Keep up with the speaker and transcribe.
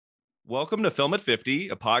Welcome to Film at 50,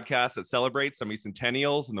 a podcast that celebrates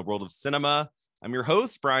semi-centennials in the world of cinema. I'm your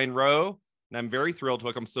host, Brian Rowe, and I'm very thrilled to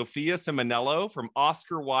welcome Sophia Ciminello from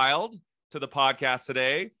Oscar Wilde to the podcast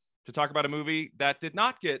today to talk about a movie that did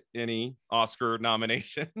not get any Oscar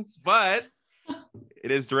nominations, but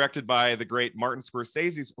it is directed by the great Martin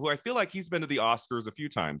Scorsese, who I feel like he's been to the Oscars a few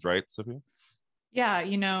times, right, Sophia? Yeah,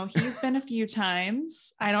 he's been a few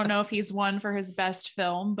times. I don't know if he's won for his best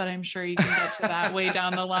film, but I'm sure you can get to that way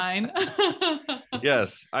down the line.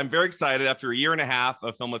 Yes, I'm very excited after a year and a half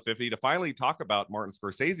of Film at 50 to finally talk about Martin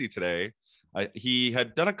Scorsese today. He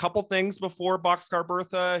had done a couple things before Boxcar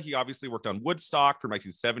Bertha. He obviously worked on Woodstock from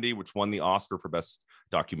 1970, which won the Oscar for Best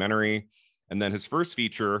Documentary. And then his first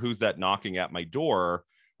feature, Who's That Knocking at My Door,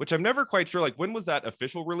 which I'm never quite sure, like, when was that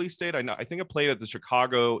official release date? I think it played at the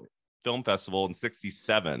Chicago Film Festival in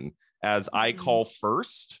 1967 as I Call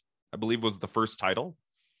First, I believe was the first title.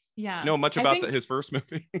 Yeah. You know much about his first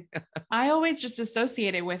movie? I always just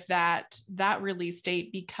associated with that release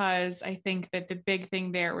date because I think that the big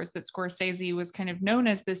thing there was that Scorsese was kind of known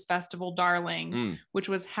as this festival darling, which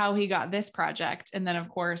was how he got this project. And then, of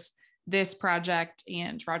course, this project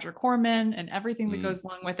and Roger Corman and everything that goes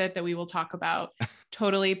along with it that we will talk about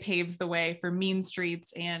totally paves the way for Mean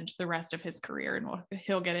Streets and the rest of his career and what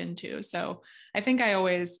he'll get into. So I think I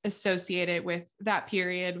always associate it with that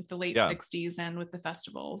period, with the late 60s and with the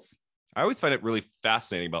festivals. I always find it really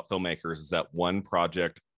fascinating about filmmakers is that one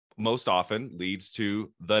project most often leads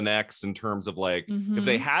to the next in terms of like, if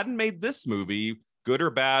they hadn't made this movie, good or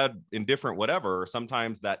bad, indifferent, whatever,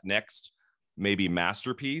 sometimes that next maybe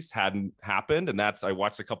masterpiece hadn't happened. And I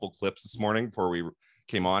watched a couple clips this morning before we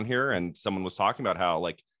came on here, and someone was talking about how,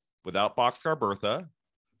 like, without Boxcar Bertha,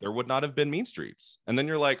 there would not have been Mean Streets. And then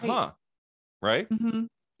you're like, right?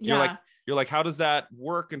 Yeah. You're like, how does that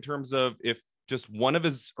work in terms of if just one of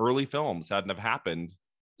his early films hadn't have happened,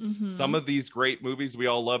 some of these great movies we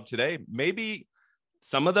all love today, maybe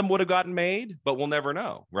some of them would have gotten made, but we'll never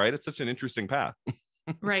know, right? It's such an interesting path.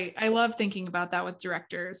 Right. I love thinking about that with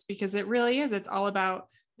directors because it really is. It's all about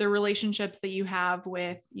the relationships that you have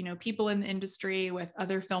with, people in the industry, with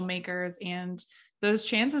other filmmakers, and those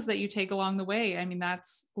chances that you take along the way. I mean,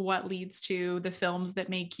 that's what leads to the films that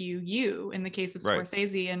make you in the case of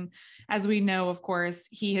Scorsese. Right. And as we know, of course,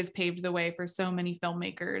 he has paved the way for so many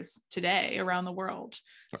filmmakers today around the world.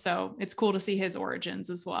 So it's cool to see his origins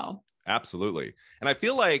as well. Absolutely. And I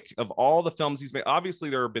feel like of all the films he's made, obviously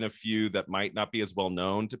there have been a few that might not be as well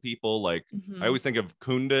known to people. Like I always think of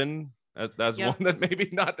Kundun as one that maybe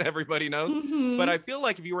not everybody knows. But I feel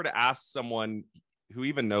like if you were to ask someone who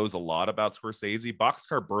even knows a lot about Scorsese,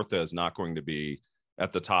 Boxcar Bertha is not going to be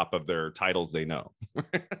at the top of their titles they know.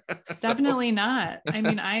 Definitely not. I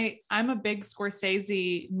mean, I'm a big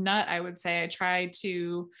Scorsese nut, I would say. I try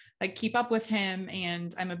to keep up with him,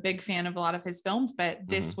 and I'm a big fan of a lot of his films, but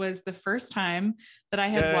this was the first time that I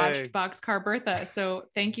had watched Boxcar Bertha. So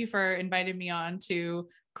thank you for inviting me on to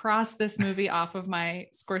cross this movie off of my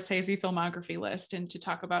Scorsese filmography list and to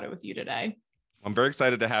talk about it with you today. I'm very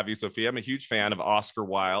excited to have you, Sophia. I'm a huge fan of Oscar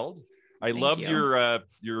Wilde. I loved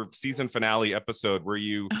your season finale episode where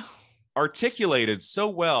you articulated so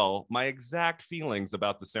well my exact feelings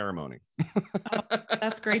about the ceremony.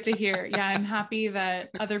 That's great to hear. Yeah, I'm happy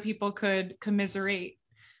that other people could commiserate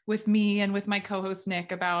with me and with my co-host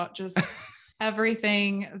Nick about just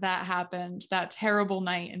everything that happened that terrible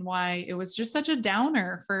night and why it was just such a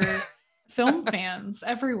downer for film fans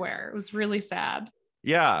everywhere. It was really sad.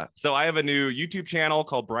 Yeah. So I have a new YouTube channel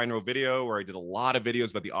called Brian Rowe Video where I did a lot of videos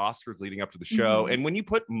about the Oscars leading up to the show. And when you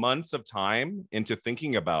put months of time into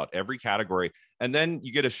thinking about every category, and then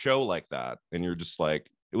you get a show like that, and you're just like,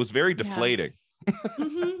 it was very deflating.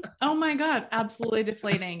 Oh my God, absolutely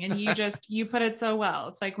deflating. And you put it so well.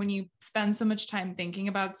 It's like when you spend so much time thinking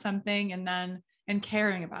about something and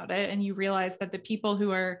caring about it, and you realize that the people who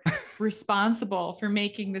are responsible for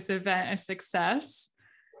making this event a success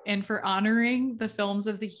and for honoring the films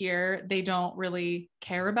of the year, they don't really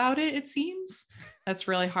care about it, it seems. That's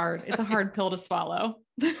really hard. It's a hard pill to swallow.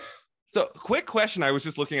 So quick question. I was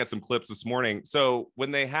just looking at some clips this morning. So when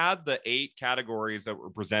they had the 8 categories that were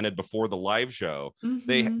presented before the live show,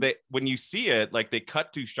 they when you see it, like they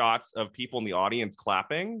cut to shots of people in the audience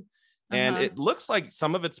clapping. And it looks like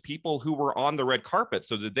some of it's people who were on the red carpet.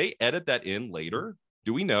 So did they edit that in later?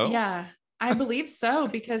 Do we know? Yeah. I believe so,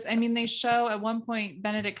 because I mean, they show at one point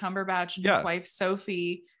Benedict Cumberbatch and his wife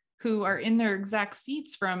Sophie, who are in their exact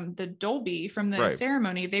seats from the Dolby, from the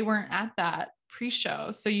ceremony. They weren't at that pre-show,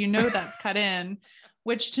 so that's cut in.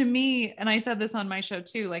 which to me, and I said this on my show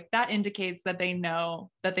too, like that indicates that they know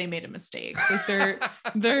that they made a mistake. Like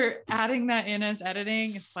they're adding that in as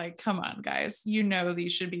editing. It's like, come on, guys, you know,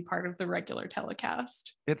 these should be part of the regular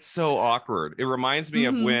telecast. It's so awkward. It reminds me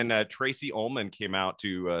of when Tracy Ullman came out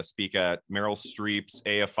to speak at Meryl Streep's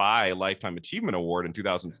AFI Lifetime Achievement Award in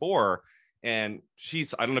 2004. And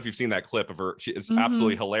I don't know if you've seen that clip of her. It's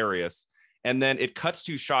absolutely hilarious. And then it cuts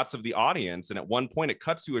to shots of the audience. And at one point it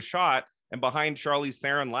cuts to a shot, and behind Charlize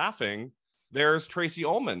Theron laughing, there's Tracy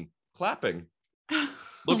Ullman clapping,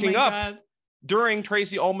 looking up God. During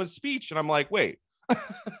Tracy Ullman's speech. And I'm like, wait.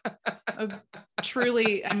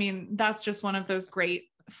 Truly, I mean, that's just one of those great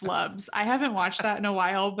flubs. I haven't watched that in a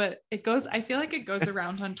while, but I feel like it goes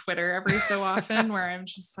around on Twitter every so often where I'm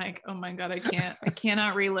just like, oh my God, I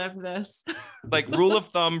cannot relive this. Like rule of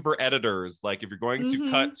thumb for editors, like if you're going to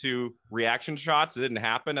cut to reaction shots that didn't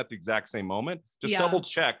happen at the exact same moment, just double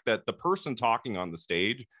check that the person talking on the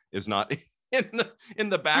stage is not in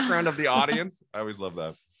the background of the audience. I always love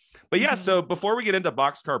that. But yeah, so before we get into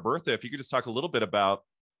Boxcar Bertha, if you could just talk a little bit about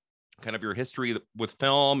kind of your history with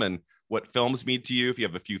film and what films mean to you. If you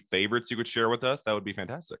have a few favorites you could share with us, that would be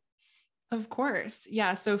fantastic. Of course.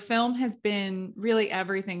 Yeah. So film has been really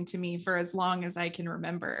everything to me for as long as I can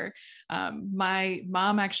remember. My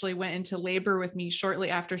mom actually went into labor with me shortly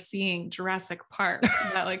after seeing Jurassic Park.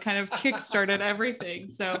 That like kind of kickstarted everything.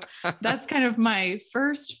 So that's kind of my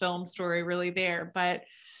first film story really there. But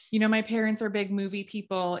you know, my parents are big movie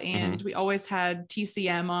people, and we always had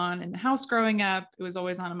TCM on in the house growing up. It was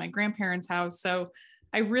always on in my grandparents' house. So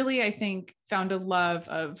I think found a love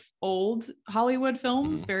of old Hollywood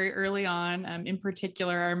films very early on. In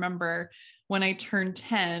particular, I remember when I turned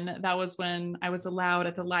 10, that was when I was allowed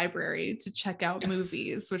at the library to check out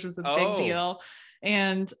movies, which was a big deal.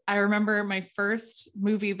 And I remember my first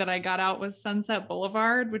movie that I got out was Sunset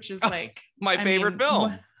Boulevard, which is like my favorite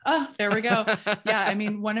film. Oh, there we go. Yeah. I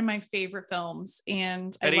mean, one of my favorite films.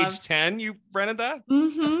 And at age 10, you rented that?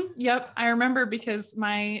 Yep. I remember because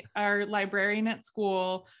our librarian at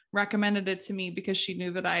school recommended it to me because she knew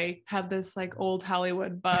that I had this like old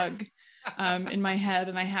Hollywood bug in my head,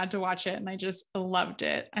 and I had to watch it, and I just loved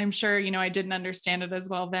it. I'm sure, you know, I didn't understand it as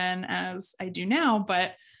well then as I do now,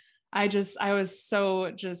 but I was so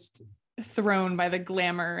just thrown by the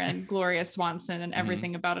glamour and Gloria Swanson and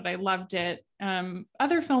everything about it. I loved it.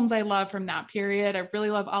 Other films I love from that period, I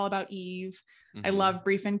really love All About Eve. I love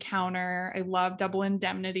Brief Encounter. I love Double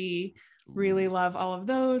Indemnity. Really love all of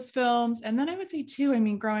those films. And then I would say too, I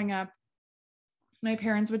mean, growing up, my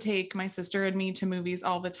parents would take my sister and me to movies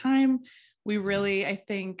all the time. We really, I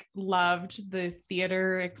think, loved the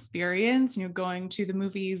theater experience, you know, going to the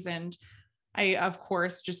movies, and I, of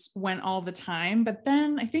course, just went all the time. But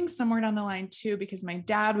then I think somewhere down the line too, because my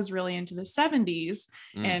dad was really into the 70s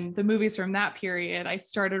and the movies from that period, I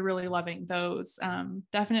started really loving those.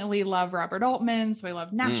 Definitely love Robert Altman. So I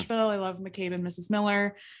love Nashville. I love McCabe and Mrs.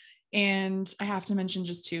 Miller. And I have to mention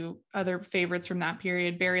just two other favorites from that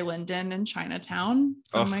period, Barry Lyndon and Chinatown,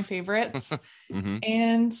 some of my favorites.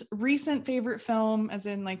 And recent favorite film, as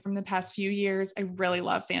in like from the past few years, I really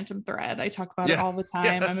love Phantom Thread. I talk about it all the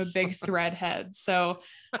time. I'm a big Thread head. So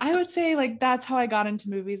I would say like that's how I got into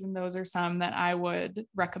movies, and those are some that I would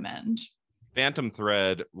recommend. Phantom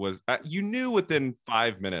Thread was, you knew within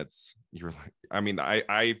 5 minutes, you were like, I mean,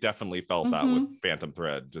 I definitely felt that with Phantom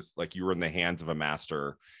Thread, just like you were in the hands of a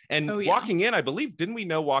master. And walking in, I believe, didn't we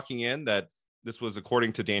know walking in that this was,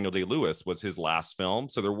 according to Daniel Day-Lewis, was his last film?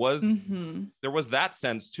 So there was that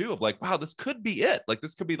sense too of like, wow, this could be it. Like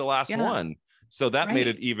this could be the last one. So that made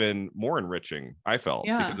it even more enriching, I felt,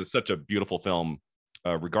 because it's such a beautiful film,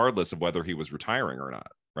 regardless of whether he was retiring or not.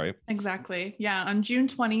 Right. Exactly. Yeah. On June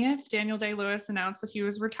 20th, Daniel Day-Lewis announced that he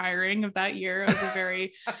was retiring of that year. It was a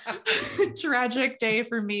very tragic day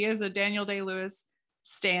for me as a Daniel Day-Lewis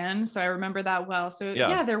stan. So I remember that well. So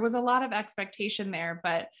yeah, there was a lot of expectation there,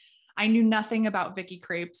 but I knew nothing about Vicky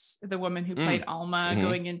Krieps, the woman who played Alma,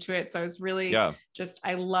 going into it. So I was really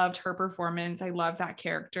I loved her performance. I loved that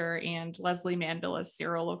character, and Leslie Manville as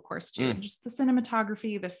Cyril, of course, too. And just the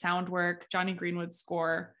cinematography, the sound work, Johnny Greenwood's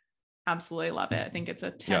score. Absolutely love it. I think it's a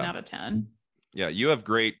 10 out of 10. Yeah, you have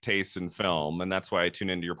great taste in film, and that's why I tune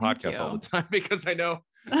into your podcast all the time, because I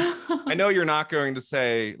know you're not going to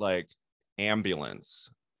say like Ambulance.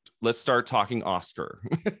 Let's start talking Oscar.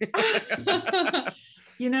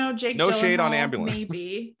 You know, Jake no Gyllenhaal, shade on Ambulance.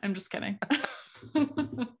 Maybe. I'm just kidding.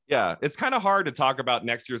 Yeah, it's kind of hard to talk about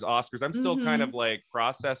next year's Oscars. I'm still kind of like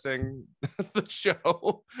processing the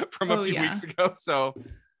show from a few weeks ago. So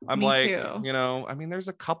I'm Me like, too. You know, I mean, there's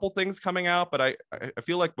a couple things coming out, but I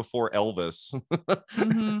feel like before Elvis,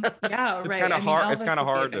 Yeah, it's kind of hard. It's kind of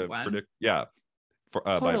hard to predict. Yeah,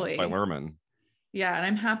 by Lerman. Yeah. And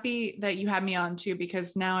I'm happy that you had me on too,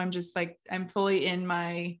 because now I'm just like, I'm fully in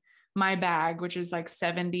my bag, which is like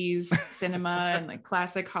 70s cinema and like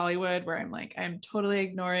classic Hollywood, where I'm like, I'm totally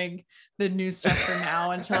ignoring the new stuff for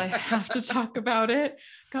now until I have to talk about it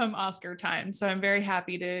come Oscar time. So I'm very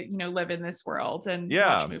happy to, live in this world and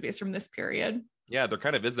watch movies from this period. Yeah, there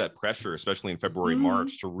kind of is that pressure, especially in February,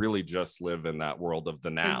 March, to really just live in that world of the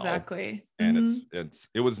now. Exactly. And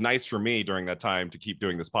it was nice for me during that time to keep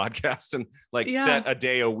doing this podcast and set a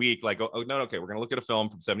day a week, like, oh no, okay, we're gonna look at a film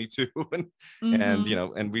from 72 and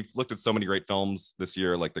and we've looked at so many great films this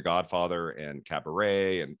year, like The Godfather and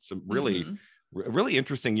Cabaret, and some really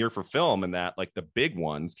interesting year for film, and that like the big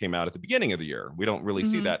ones came out at the beginning of the year. We don't really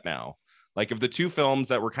see that now. Like, if the two films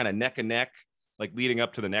that were kind of neck and neck, like leading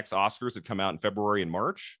up to the next Oscars that come out in February and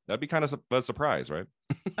March, that'd be kind of a surprise, right?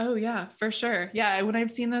 Oh yeah, for sure. Yeah. When I've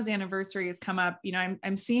seen those anniversaries come up,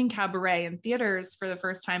 I'm seeing Cabaret in theaters for the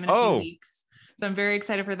first time in a few weeks. So I'm very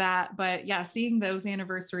excited for that. But yeah, seeing those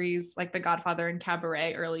anniversaries like The Godfather and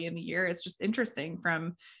Cabaret early in the year is just interesting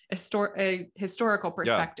from a historical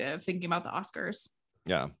perspective, thinking about the Oscars.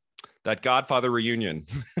 Yeah. That Godfather reunion.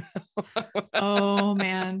 Oh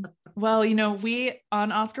man. Well, we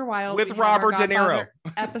on Oscar Wilde with Robert De Niro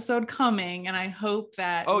episode coming, and I hope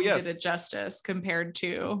that we did it justice compared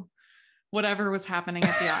to whatever was happening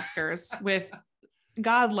at the Oscars with,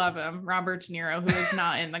 God love him, Robert De Niro, who is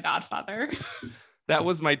not in The Godfather. That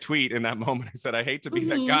was my tweet in that moment. I said, I hate to be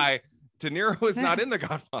that guy. De Niro is not in The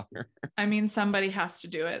Godfather. I mean, somebody has to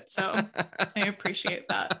do it, so I appreciate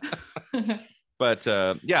that. But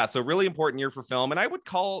so really important year for film. And I would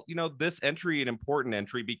call, this entry an important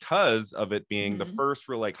entry because of it being the first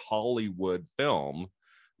real like Hollywood film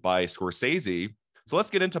by Scorsese. So let's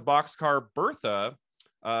get into Boxcar Bertha.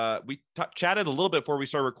 We chatted a little bit before we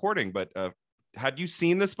started recording, but had you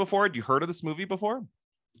seen this before? Had you heard of this movie before?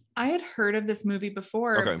 I had heard of this movie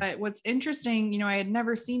before, but what's interesting, I had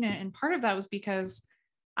never seen it. And part of that was because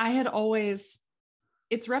I had always,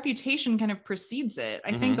 its reputation kind of precedes it.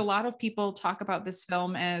 I think a lot of people talk about this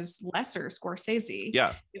film as lesser Scorsese.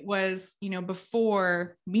 Yeah. It was,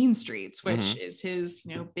 before Mean Streets, which is his,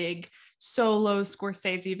 big solo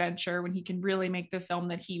Scorsese venture when he can really make the film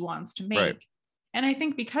that he wants to make. Right. And I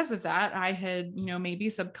think because of that, I had, maybe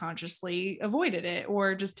subconsciously avoided it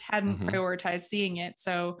or just hadn't prioritized seeing it.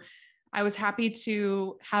 So I was happy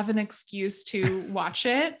to have an excuse to watch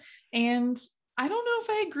it. And I don't know if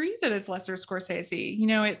I agree that it's lesser Scorsese.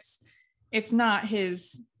 It's not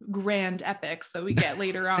his grand epics that we get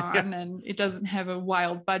later on, and it doesn't have a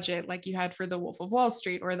wild budget like you had for The Wolf of Wall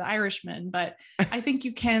Street or The Irishman. But I think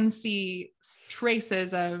you can see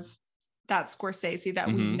traces of that Scorsese that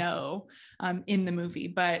we know in the movie,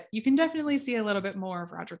 but you can definitely see a little bit more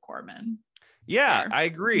of Roger Corman. Yeah, I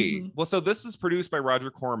agree. Well, so this is produced by Roger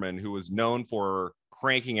Corman, who was known for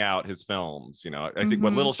cranking out his films. I think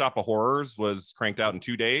what Little Shop of Horrors was cranked out in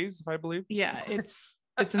 2 days, if I believe. Yeah, it's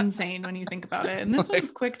insane when you think about it. And this one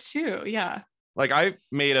was quick too. Yeah. Like I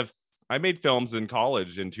made films in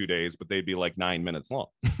college in 2 days, but they'd be like 9 minutes long.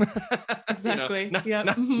 Exactly.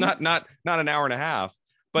 Not an hour and a half.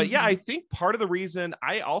 But yeah, I think part of the reason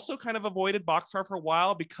I also kind of avoided Boxcar for a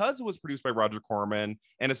while, because it was produced by Roger Corman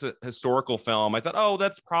and it's a historical film. I thought, oh,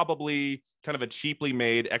 that's probably kind of a cheaply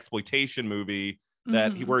made exploitation movie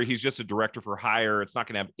that where he's just a director for hire. It's not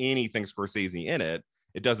going to have anything Scorsese in it.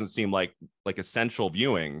 It doesn't seem like essential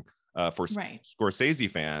viewing for Scorsese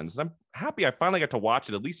fans. And I'm happy I finally got to watch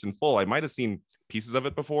it at least in full. I might have seen pieces of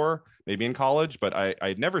it before, maybe in college, but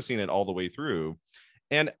I'd never seen it all the way through.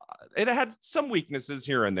 And it had some weaknesses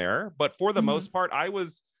here and there, but for the most part, I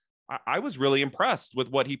was really impressed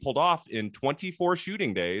with what he pulled off in 24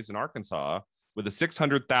 shooting days in Arkansas with a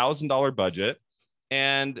 $600,000 budget.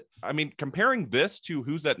 And I mean, comparing this to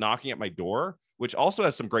Who's That Knocking at My Door, which also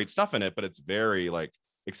has some great stuff in it, but it's very like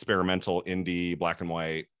experimental, indie, black and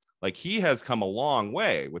white. Like, he has come a long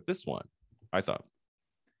way with this one, I thought.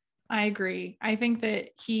 I agree. I think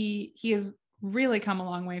that he has really come a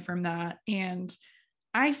long way from that. And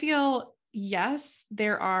I feel, yes,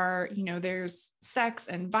 there are, there's sex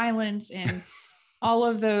and violence and all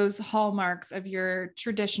of those hallmarks of your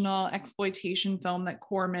traditional exploitation film that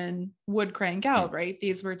Corman would crank out, right?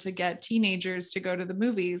 These were to get teenagers to go to the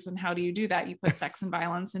movies. And how do you do that? You put sex and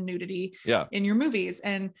violence and nudity in your movies.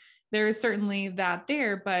 And there is certainly that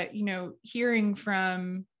there, but, hearing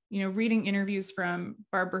from, reading interviews from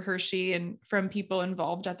Barbara Hershey and from people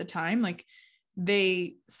involved at the time, like,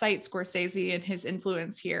 they cite Scorsese and his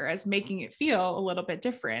influence here as making it feel a little bit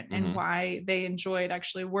different and why they enjoyed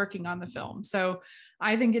actually working on the film. So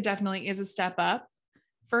I think it definitely is a step up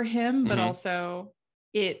for him, but also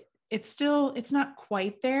it it's not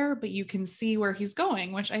quite there, but you can see where he's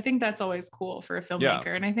going, which I think that's always cool for a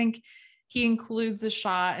filmmaker. And I think he includes a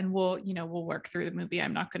shot, and we'll work through the movie.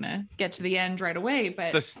 I'm not going to get to the end right away,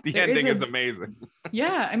 but the ending is amazing.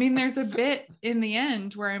 Yeah. I mean, there's a bit in the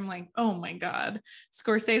end where I'm like, oh my God,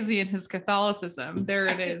 Scorsese and his Catholicism. There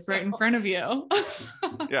it is right in front of you.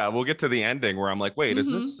 Yeah. We'll get to the ending where I'm like, wait, is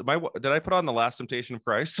this did I put on The Last Temptation of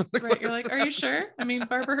Christ? Right. You're like, are you sure? I mean,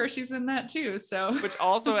 Barbara Hershey's in that too. So, which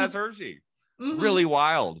also has Hershey. Really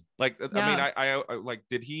wild. Like, I mean, I like,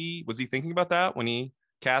 was he thinking about that when he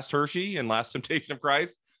cast Hershey in Last Temptation of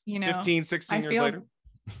Christ, 15, 16 years later?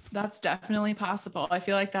 That's definitely possible. I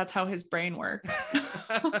feel like that's how his brain works.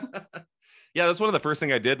 Yeah, that's one of the first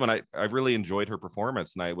things I did when I really enjoyed her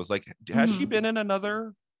performance. And I was like, has she been in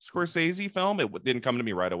another Scorsese film? It didn't come to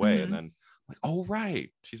me right away. And then like, oh,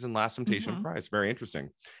 right. She's in Last Temptation of Christ. Very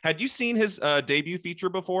interesting. Had you seen his debut feature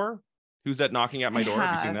before? Who's That Knocking at My Door?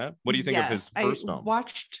 Have you seen that? What do you think of his first film?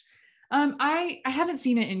 Watched I haven't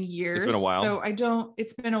seen it in years. It's been a while. So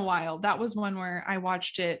it's been a while. That was one where I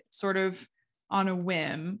watched it sort of on a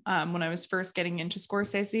whim when I was first getting into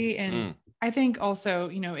Scorsese. And I think also,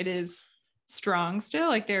 it is strong still.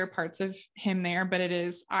 Like there are parts of him there, but it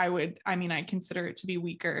is, I consider it to be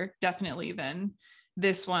weaker, definitely than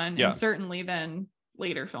this one. And certainly than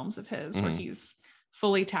later films of his where he's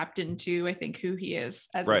fully tapped into, I think, who he is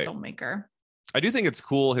as a filmmaker. I do think it's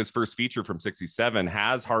cool. His first feature from 1967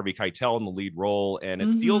 has Harvey Keitel in the lead role, and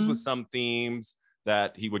it deals with some themes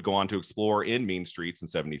that he would go on to explore in Mean Streets in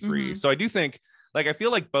 1973. So I do think, like, I feel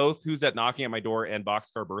like both Who's That Knocking at My Door and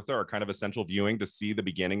Boxcar Bertha are kind of essential viewing to see the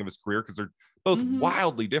beginning of his career, because they're both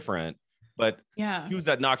wildly different. But Who's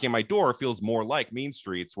That Knocking at My Door feels more like Mean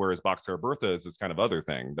Streets, whereas Boxcar Bertha is this kind of other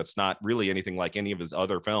thing that's not really anything like any of his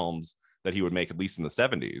other films that he would make, at least in the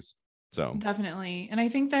 1970s. So definitely. And I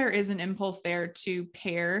think there is an impulse there to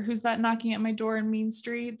pair Who's That Knocking at My Door and Mean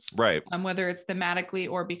Streets, right? Whether it's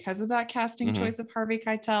thematically or because of that casting choice of Harvey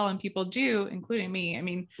Keitel. And people do, including me, I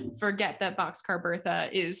mean, forget that Boxcar Bertha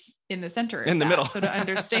is in the center, in the middle. So to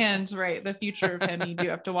understand the future of him, you do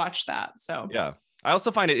have to watch that. So yeah, I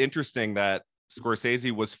also find it interesting that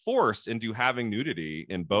Scorsese was forced into having nudity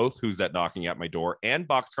in both Who's That Knocking at My Door and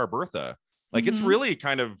Boxcar Bertha. Like it's really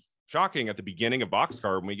kind of shocking at the beginning of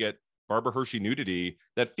Boxcar when we get Barbara Hershey nudity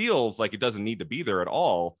that feels like it doesn't need to be there at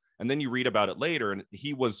all. And then you read about it later, and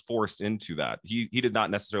he was forced into that. He did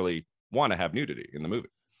not necessarily want to have nudity in the movie.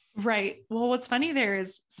 Right. Well, what's funny there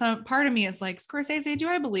is some part of me is like, Scorsese, do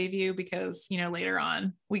I believe you? Because, later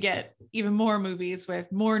on we get even more movies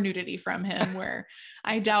with more nudity from him where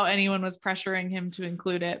I doubt anyone was pressuring him to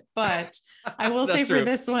include it. But I will say for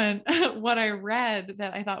this one, what I read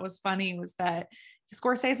that I thought was funny was that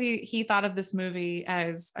Scorsese, he thought of this movie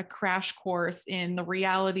as a crash course in the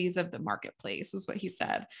realities of the marketplace, is what he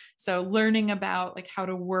said. So learning about like how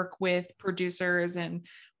to work with producers and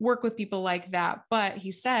work with people like that. But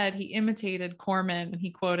he said he imitated Corman,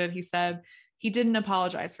 and he said, he didn't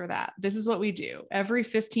apologize for that. This is what we do. Every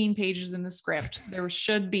 15 pages in the script, there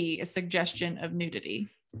should be a suggestion of nudity,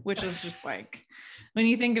 which is just like, when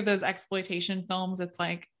you think of those exploitation films, it's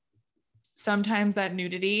like, sometimes that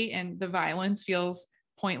nudity and the violence feels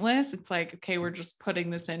pointless. It's like, okay, we're just putting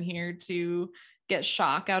this in here to get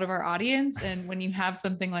shock out of our audience. And when you have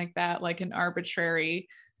something like that, like an arbitrary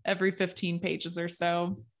every 15 pages or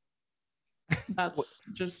so, that's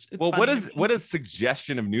just, it's well, what does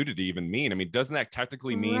suggestion of nudity even mean? I mean, doesn't that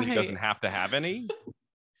technically mean he doesn't have to have any?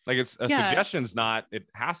 Like it's a suggestion's not, it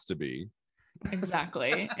has to be.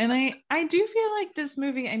 Exactly. And I do feel like this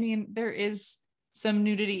movie, I mean, there is some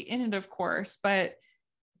nudity in it, of course, but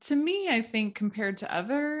to me, I think compared to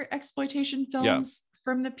other exploitation films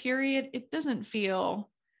from the period, it doesn't feel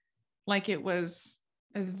like it was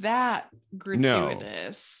that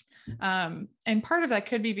gratuitous. No. And part of that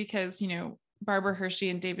could be because, Barbara Hershey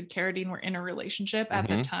and David Carradine were in a relationship at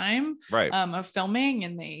the time of filming,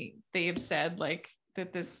 and they have said like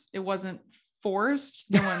that it wasn't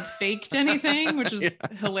forced, no one faked anything, which is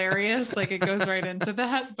hilarious. Like it goes right into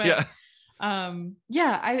that, but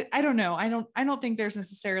I don't know. I don't think there's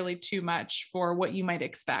necessarily too much for what you might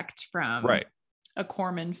expect from a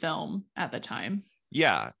Corman film at the time.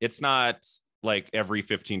 Yeah. It's not like every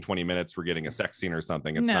 15-20 minutes we're getting a sex scene or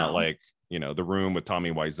something. It's not like, The Room with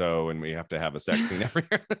Tommy Wiseau and we have to have a sex scene every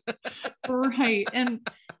year. Right. And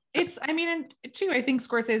I think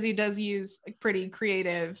Scorsese does use like pretty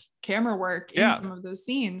creative camera work in some of those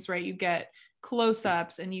scenes, right? You get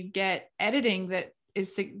close-ups and you get editing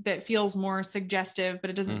that feels more suggestive, but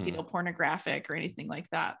it doesn't feel pornographic or anything like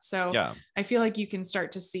that. So I feel like you can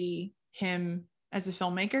start to see him as a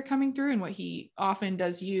filmmaker coming through, and what he often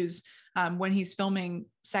does use when he's filming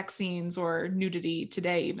sex scenes or nudity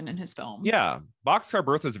today, even in his films. Yeah. Boxcar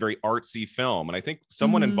Bertha is a very artsy film. And I think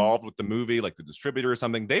someone involved with the movie, like the distributor or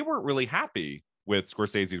something, they weren't really happy with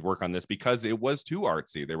Scorsese's work on this because it was too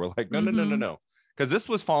artsy. They were like, no. Because this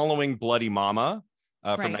was following Bloody Mama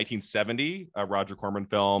from 1970, a Roger Corman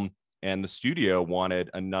film. And the studio wanted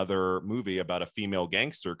another movie about a female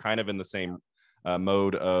gangster, kind of in the same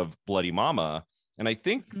mode of Bloody Mama. And I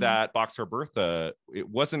think that Boxcar Bertha, it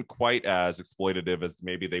wasn't quite as exploitative as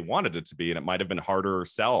maybe they wanted it to be. And it might have been harder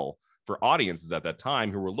sell for audiences at that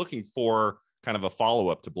time who were looking for kind of a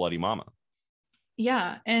follow-up to Bloody Mama.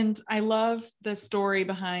 Yeah. And I love the story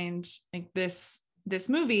behind like this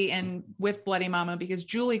movie and with Bloody Mama, because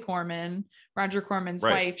Julie Corman, Roger Corman's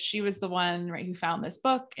wife, she was the one who found this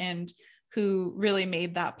book and who really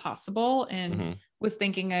made that possible, and was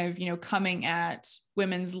thinking of, coming at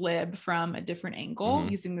women's lib from a different angle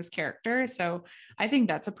using this character. So I think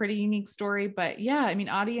that's a pretty unique story. But yeah, I mean,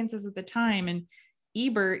 audiences at the time, and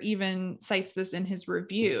Ebert even cites this in his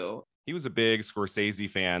review. He was a big Scorsese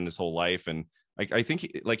fan his whole life. And I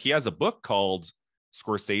think he has a book called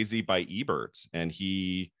Scorsese by Ebert. And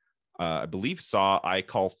he, I believe, saw I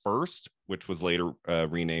Call First, which was later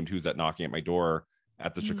renamed Who's That Knocking at My Door,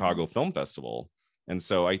 at the Chicago Film Festival. And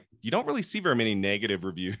so you don't really see very many negative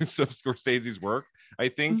reviews of Scorsese's work. I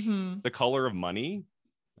think The Color of Money,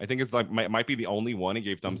 I think is might be the only one he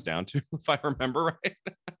gave thumbs down to, if I remember right.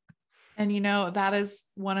 And that is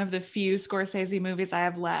one of the few Scorsese movies I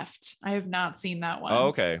have left. I have not seen that one. Oh,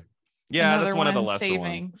 okay. Yeah, that's one of the lesser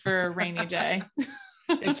saving ones. For a rainy day.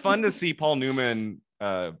 It's fun to see Paul Newman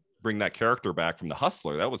bring that character back from The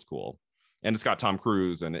Hustler. That was cool. And it's got Tom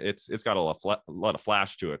Cruise, and it's got a lot of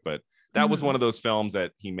flash to it. But that was one of those films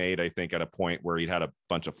that he made, I think, at a point where he'd had a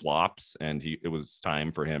bunch of flops, and it was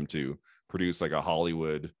time for him to produce like a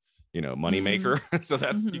Hollywood, moneymaker. So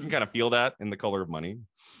that's you can kind of feel that in The Color of Money.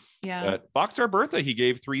 Yeah. Boxcar Bertha, he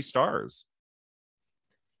gave 3 stars.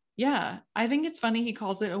 Yeah, I think it's funny he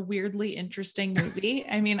calls it a weirdly interesting movie.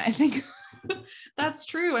 I mean, I think that's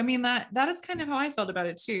true. I mean, that is kind of how I felt about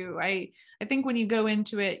it too. I think when you go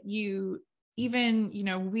into it, we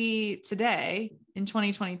today in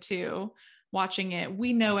 2022 watching it,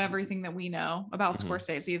 we know everything that we know about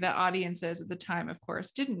Scorsese that audiences at the time, of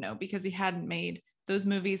course, didn't know, because he hadn't made those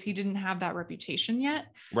movies. He didn't have that reputation yet.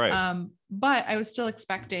 Right. But I was still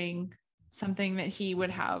expecting something that he would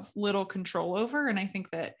have little control over. And I think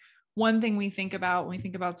that one thing we think about when we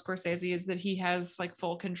think about Scorsese is that he has like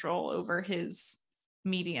full control over his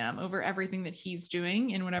medium, over everything that he's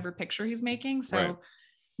doing in whatever picture he's making. So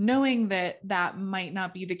knowing that might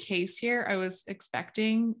not be the case here, I was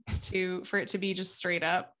expecting for it to be just straight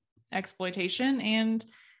up exploitation. And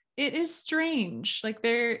it is strange. Like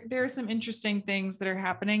there are some interesting things that are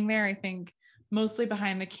happening there. I think mostly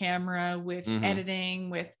behind the camera with editing,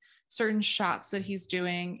 with certain shots that he's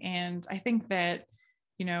doing. And I think that,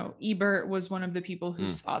 Ebert was one of the people who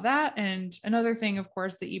saw that. And another thing, of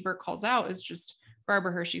course, that Ebert calls out is just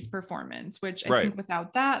Barbara Hershey's performance, which I think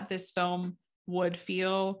without that, this film would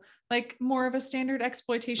feel like more of a standard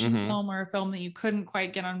exploitation film, or a film that you couldn't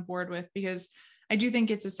quite get on board with, because I do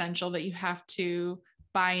think it's essential that you have to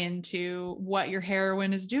buy into what your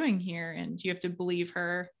heroine is doing here, and you have to believe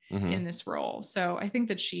her in this role. So I think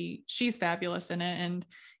that she's fabulous in it, and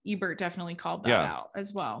Ebert definitely called that out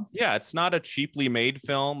as well. Yeah, it's not a cheaply made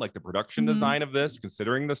film. Like the production design of this,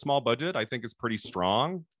 considering the small budget, I think is pretty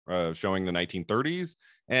strong, showing the 1930s.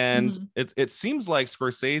 And it seems like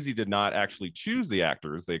Scorsese did not actually choose the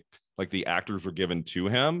actors. The actors were given to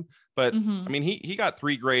him. But I mean, he got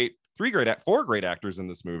four great actors in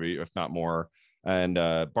this movie, if not more. And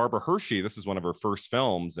Barbara Hershey, this is one of her first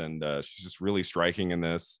films, and she's just really striking in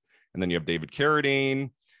this. And then you have David Carradine.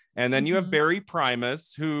 And then you have Barry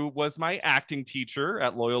Primus, who was my acting teacher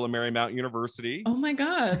at Loyola Marymount University. Oh my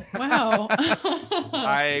God. Wow.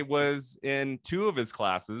 I was in 2 of his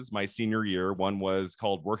classes my senior year. One was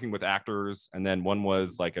called Working with Actors, and then one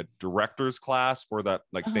was like a director's class for that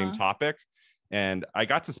same topic. And I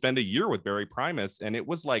got to spend a year with Barry Primus, and it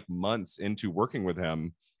was like months into working with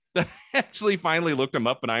him that I actually finally looked him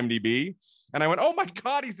up on IMDb. And I went, oh my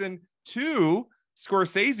God, he's in 2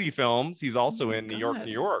 Scorsese films. He's also in New York,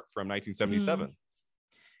 New York from 1977.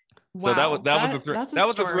 Wow. So that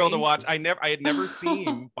was a thrill to watch. I had never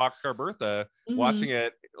seen Boxcar Bertha. Watching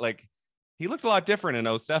it, like, he looked a lot different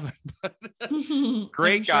in 07.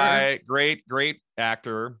 Great guy, great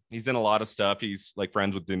actor. He's in a lot of stuff. He's like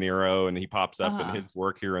friends with De Niro, and he pops up in his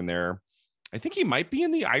work here and there. I think he might be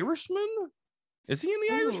in The Irishman. Is he in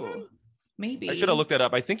The Irishman? Maybe. I should have looked that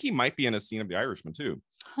up. I think he might be in a scene of The Irishman too.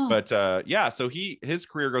 But so his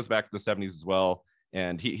career goes back to the 70s as well.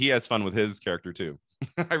 and he has fun with his character too.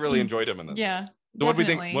 I really enjoyed him in this. Yeah. So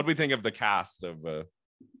Definitely. what do we think of the cast of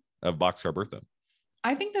Boxcar Bertha?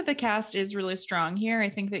 I think that the cast is really strong here. I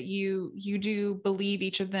think that you do believe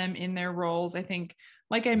each of them in their roles. I think,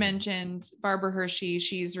 like I mentioned, Barbara Hershey,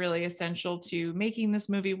 she's really essential to making this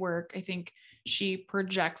movie work. I think she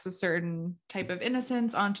projects a certain type of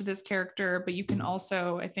innocence onto this character, but you can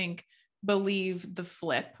also, I think, believe the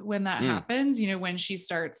flip when that happens, when she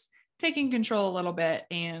starts taking control a little bit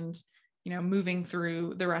and, moving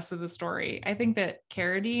through the rest of the story. I think that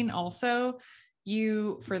Carradine also,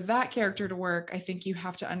 for that character to work, I think you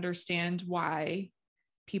have to understand why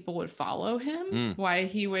people would follow him, why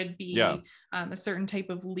he would be a certain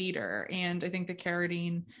type of leader. And I think that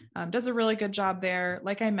Carradine does a really good job there.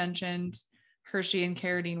 Like I mentioned, Hershey and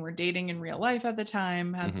Carradine were dating in real life at the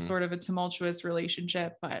time, had sort of a tumultuous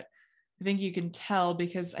relationship, but I think you can tell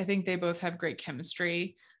because I think they both have great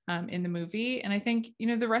chemistry in the movie. And I think,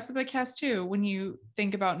 the rest of the cast too, when you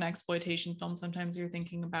think about an exploitation film, sometimes you're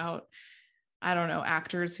thinking about, I don't know,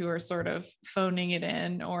 actors who are sort of phoning it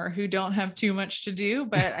in or who don't have too much to do.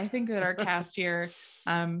 But I think that our cast here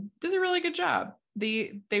does a really good job.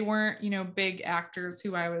 They weren't, big actors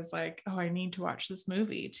who I was like, oh, I need to watch this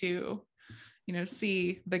movie to,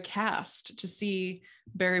 see the cast, to see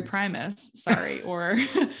Barry Primus, or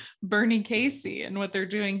Bernie Casey and what they're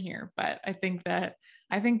doing here. But I think that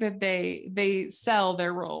they sell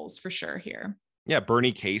their roles for sure here. Yeah,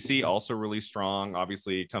 Bernie Casey also really strong.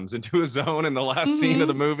 Obviously, comes into his own in the last scene of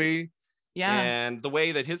the movie. Yeah, and the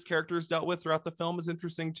way that his character is dealt with throughout the film is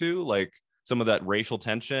interesting too. Like some of that racial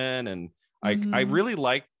tension, and I really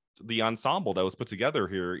liked the ensemble that was put together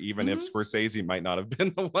here. Even if Scorsese might not have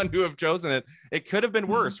been the one who have chosen it, it could have been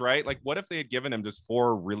worse, right? Like, what if they had given him just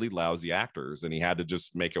 4 really lousy actors and he had to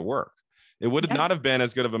just make it work? It would not have been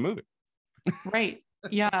as good of a movie. Right.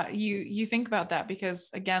 Yeah, you think about that because,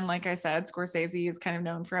 again, like I said, Scorsese is kind of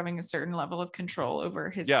known for having a certain level of control over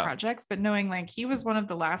his projects, but knowing like he was one of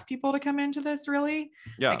the last people to come into this, really,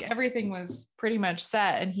 like everything was pretty much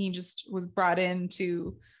set and he just was brought in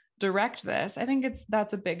to direct this. I think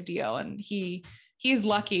that's a big deal, and he's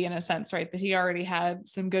lucky in a sense, right, that he already had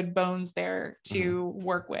some good bones there to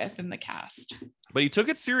work with in the cast. But he took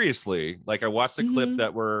it seriously. Like I watched the clip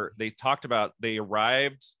they talked about, they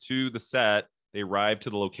arrived to the set, they arrived to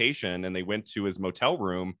the location, and they went to his motel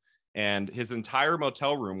room, and his entire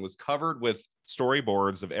motel room was covered with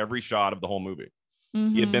storyboards of every shot of the whole movie.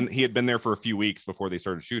 He had been there for a few weeks before they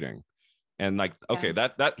started shooting. And like, okay,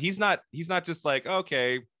 that he's not just like,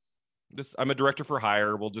 okay, I'm a director for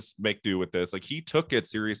hire, we'll just make do with this. Like, he took it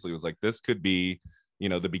seriously. It was like, this could be,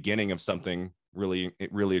 the beginning of something really,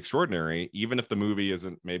 really extraordinary. Even if the movie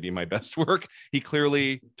isn't maybe my best work, he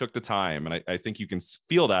clearly took the time. And I think you can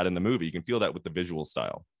feel that in the movie. You can feel that with the visual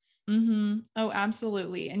style. Oh,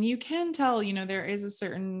 absolutely. And you can tell, there is a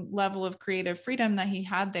certain level of creative freedom that he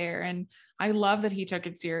had there. And I love that he took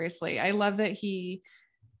it seriously. I love that he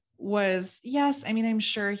was, I'm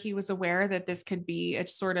sure he was aware that this could be a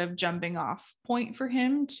sort of jumping off point for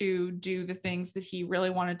him to do the things that he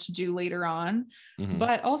really wanted to do later on.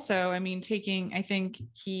 But also, I think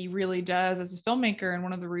he really does as a filmmaker. And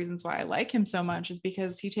one of the reasons why I like him so much is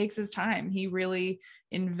because he takes his time. He really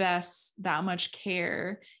invests that much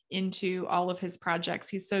care into all of his projects.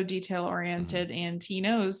 He's so detail oriented, and he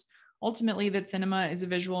knows ultimately that cinema is a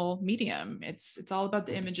visual medium. It's all about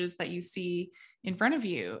the images that you see in front of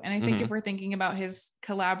you. And I think if we're thinking about his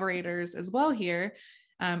collaborators as well here,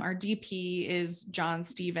 our DP is John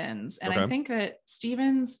Stevens. And I think that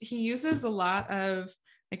Stevens, he uses a lot of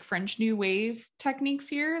like French New Wave techniques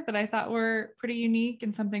here that I thought were pretty unique,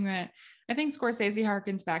 and something that I think Scorsese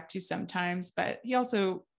harkens back to sometimes, but he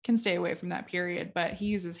also can stay away from that period. But he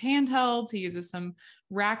uses handhelds, he uses some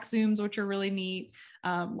rack zooms, which are really neat.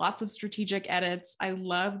 Lots of strategic edits. I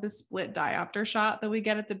love the split diopter shot that we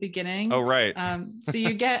get at the beginning. Oh, right. So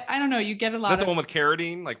you get, you get a lot of the one with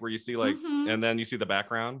Carradine, like where you see like, and then you see the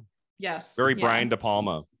background. Yes. Very Brian De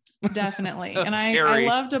Palma. Definitely. And I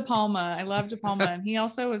love De Palma. And he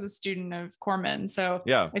also was a student of Corman. So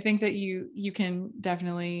I think that you can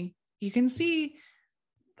definitely, you can see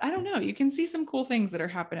some cool things that are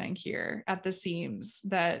happening here at the seams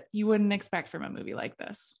that you wouldn't expect from a movie like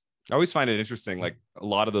this. I always find it interesting. Like, a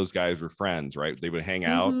lot of those guys were friends, right? They would hang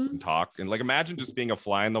out and talk, and like, imagine just being a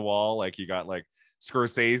fly in the wall. Like, you got like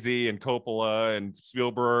Scorsese and Coppola and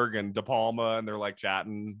Spielberg and De Palma, and they're like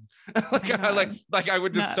chatting. I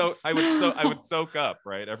would just I would soak up,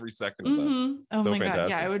 right, every second of that. Oh my God.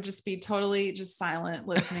 Yeah, I would just be totally just silent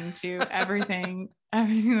listening to everything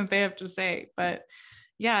that they have to say. But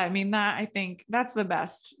Yeah, I mean, that I think that's the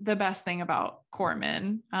best thing about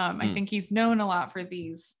Corman. I think he's known a lot for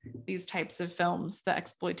these types of films, the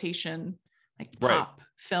exploitation, like pop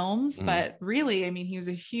films, but really, I mean, he was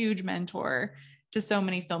a huge mentor to so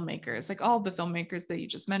many filmmakers, like all the filmmakers that you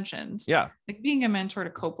just mentioned. Yeah. Like being a mentor to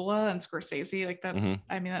Coppola and Scorsese, like that's,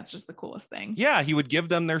 I mean, that's just the coolest thing. Yeah, he would give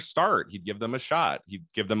them their start. He'd give them a shot. He'd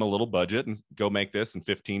give them a little budget and go make this in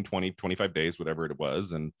 15, 20, 25 days, whatever it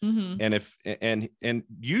was. And and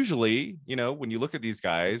usually, you know, when you look at these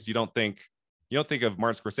guys, you don't think of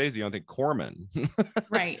Martin Scorsese, you don't think Corman.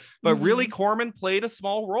 Right. But really, Corman played a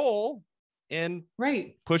small role in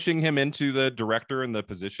pushing him into the director and the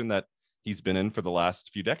position that he's been in for the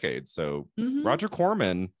last few decades. So Roger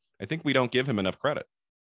Corman, I think we don't give him enough credit.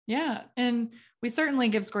 Yeah. And we certainly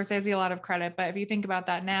give Scorsese a lot of credit, but if you think about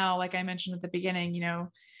that now, like I mentioned at the beginning, you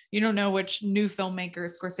know, you don't know which new filmmaker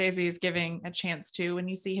Scorsese is giving a chance to when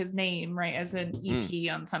you see his name, right, as an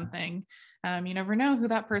EP on something. You never know who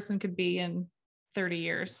that person could be in 30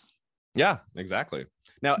 years. Yeah, exactly.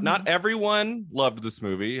 Now, not everyone loved this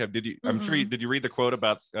movie. I'm sure did you read the quote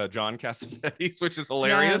about John Cassavetes, which is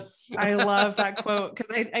hilarious? Yes, I love that quote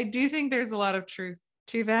because I do think there's a lot of truth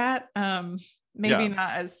to that. Maybe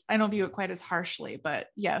not as, I don't view it quite as harshly, but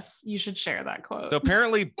yes, you should share that quote. So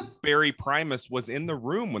apparently Barry Primus was in the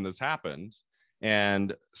room when this happened,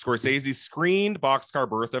 and Scorsese screened Boxcar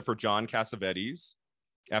Bertha for John Cassavetes.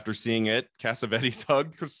 After seeing it, Cassavetes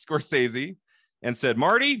hugged Scorsese and said,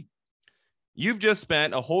 "Marty, you've just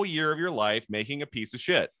spent a whole year of your life making a piece of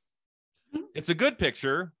shit. It's a good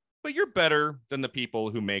picture, but you're better than the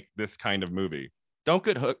people who make this kind of movie. Don't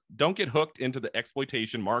get hooked into the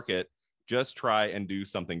exploitation market. Just try and do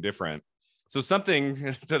something different." So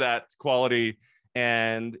something to that quality.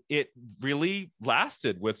 And it really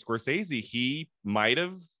lasted with Scorsese. He might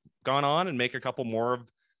have gone on and make a couple more of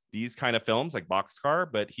these kind of films like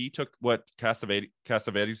Boxcar, but he took what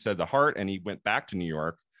Cassavetes said to heart, and he went back to New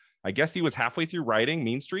York. I guess he was halfway through writing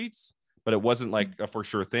Mean Streets, but it wasn't like a for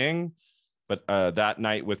sure thing. But that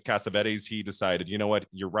night with Cassavetes, he decided, you know what,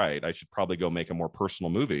 you're right. I should probably go make a more personal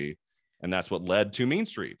movie. And that's what led to Mean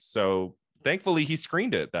Streets. So thankfully, he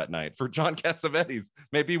screened it that night for John Cassavetes.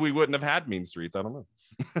 Maybe we wouldn't have had Mean Streets. I don't know.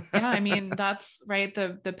 Yeah, I mean, that's right.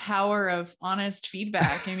 The power of honest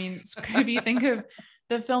feedback. I mean, if you think of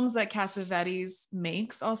the films that Cassavetes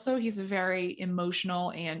makes, also, he's a very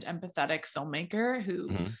emotional and empathetic filmmaker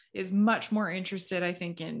who is much more interested, I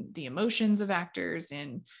think, in the emotions of actors,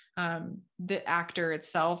 in the actor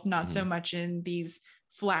itself, not so much in these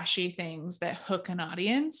flashy things that hook an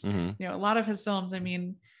audience. You know, a lot of his films, I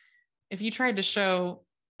mean, if you tried to show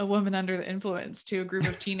a woman under the influence to a group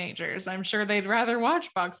of teenagers, I'm sure they'd rather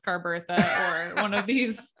watch Boxcar Bertha or one of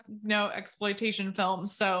these, you know, exploitation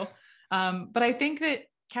films. So, but I think that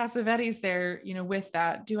Cassavetes there, you know, with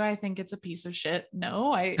that, do I think it's a piece of shit?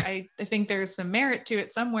 No, I think there's some merit to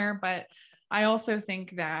it somewhere, but I also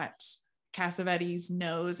think that Cassavetes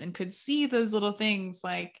knows and could see those little things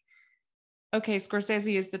like, okay,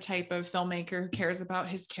 Scorsese is the type of filmmaker who cares about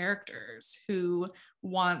his characters, who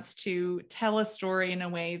wants to tell a story in a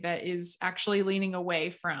way that is actually leaning away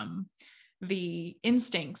from the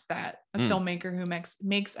instincts that a filmmaker who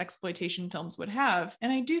makes exploitation films would have.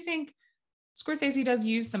 And I do think Scorsese does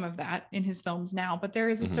use some of that in his films now, but there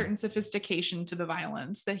is a certain sophistication to the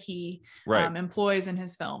violence that he employs in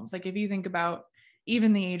his films. Like if you think about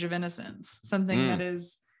even The Age of Innocence, something that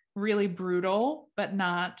is really brutal, but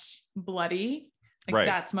not bloody. Like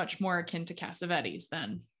that's much more akin to Cassavetes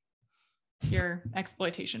than your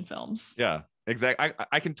exploitation films. Yeah, exactly.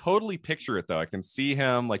 I can totally picture it though. I can see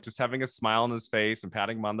him like just having a smile on his face and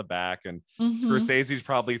patting him on the back, and Scorsese's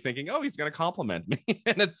probably thinking, oh, he's going to compliment me.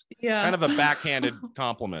 And it's kind of a backhanded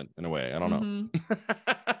compliment in a way. I don't know.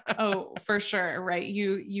 Oh, for sure. Right.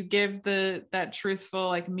 You give that truthful,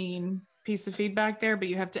 like mean piece of feedback there, but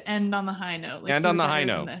you have to end on the high note. Like, end on the high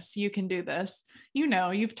note. You can do this. You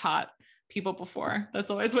know, you've taught people before.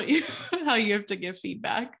 That's always how you have to give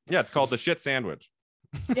feedback. Yeah, it's called the shit sandwich.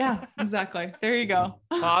 Yeah, exactly. There you go.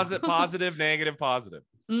 Positive, negative, positive.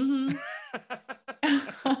 But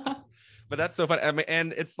that's so fun. I mean,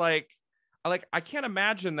 and it's like I can't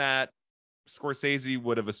imagine that Scorsese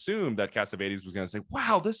would have assumed that Cassavetes was going to say,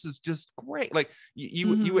 wow, this is just great. Like he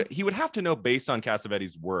would have to know, based on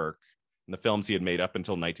Cassavetes' work and the films he had made up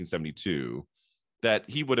until 1972, that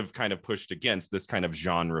he would have kind of pushed against this kind of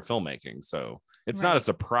genre filmmaking. So it's not a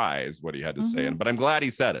surprise what he had to say. But I'm glad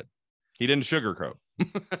he said it. He didn't sugarcoat.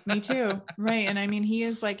 Me too. Right. And I mean, he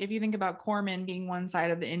is like, if you think about Corman being one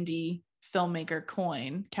side of the indie filmmaker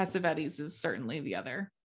coin, Cassavetes is certainly the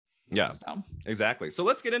other. Yeah, So exactly. So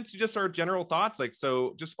let's get into just our general thoughts. Like,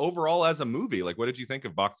 so just overall as a movie, like, what did you think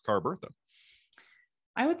of Boxcar Bertha?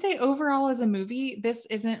 I would say overall as a movie, this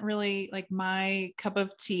isn't really like my cup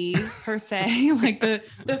of tea per se, like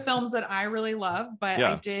the films that I really love, but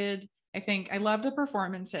Yeah. I think I love the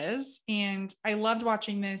performances, and I loved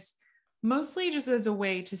watching this mostly just as a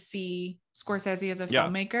way to see Scorsese as a Yeah.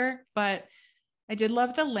 filmmaker, but I did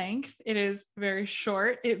love the length. It is very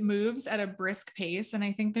short. It moves at a brisk pace. And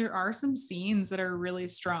I think there are some scenes that are really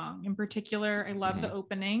strong. In particular, I love the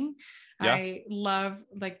opening. Yeah. I love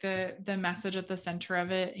like the message at the center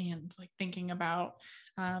of it, and like thinking about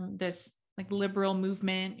this like liberal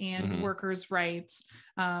movement and workers' rights.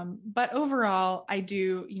 But overall, I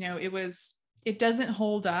do, it doesn't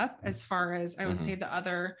hold up as far as I would say the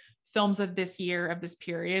other films of this year, of this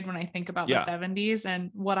period, when I think about the 70s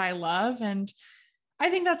and what I love. And I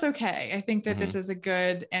think that's okay. I think that this is a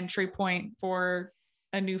good entry point for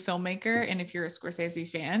a new filmmaker. And if you're a Scorsese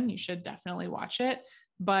fan, you should definitely watch it.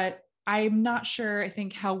 But I'm not sure, I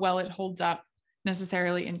think, how well it holds up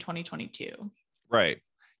necessarily in 2022. Right.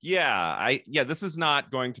 Yeah. This is not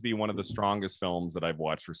going to be one of the strongest films that I've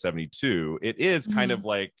watched for 72. It is kind of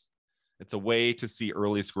like, it's a way to see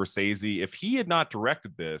early Scorsese. If he had not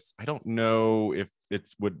directed this, I don't know if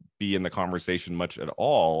it would be in the conversation much at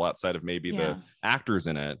all, outside of maybe the actors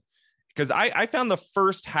in it. Because I found the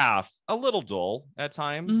first half a little dull at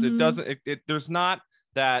times. It doesn't, there's not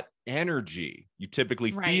that energy you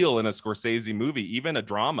typically feel in a Scorsese movie, even a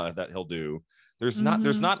drama that he'll do. There's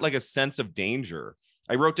not like a sense of danger.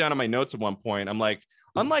 I wrote down in my notes at one point, I'm like,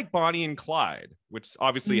 unlike Bonnie and Clyde, which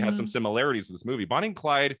obviously has some similarities to this movie, Bonnie and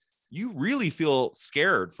Clyde, you really feel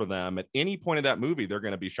scared for them at any point of that movie. They're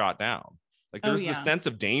going to be shot down. Like there's this sense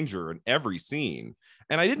of danger in every scene.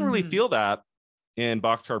 And I didn't really feel that in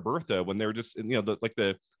Boxcar Bertha, when they're just,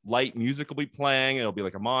 the light music will be playing, and it'll be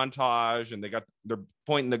like a montage, and they're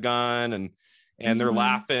pointing the gun and they're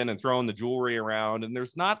laughing and throwing the jewelry around. And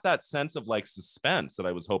there's not that sense of like suspense that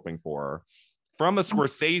I was hoping for from a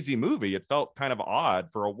Scorsese movie. It felt kind of odd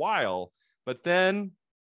for a while, but then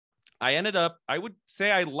I would say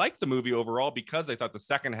I liked the movie overall, because I thought the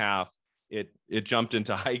second half, it jumped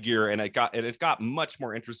into high gear, and it got much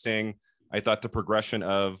more interesting. I thought the progression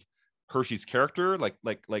of Hershey's character,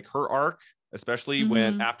 like her arc, especially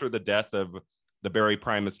when after the death of the Barry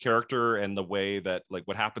Primus character, and the way that like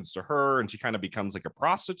what happens to her, and she kind of becomes like a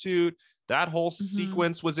prostitute, that whole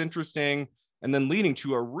sequence was interesting. And then leading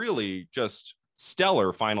to a really just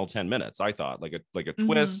stellar final 10 minutes, I thought, like a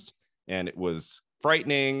twist, and it was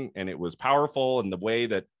frightening and it was powerful, and the way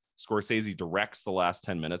that Scorsese directs the last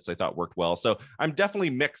 10 minutes I thought worked well. So I'm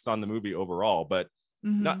definitely mixed on the movie overall, but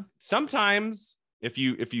not sometimes if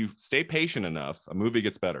you stay patient enough, a movie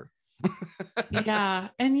gets better. Yeah.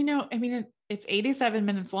 And it's 87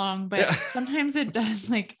 minutes long, but sometimes it does,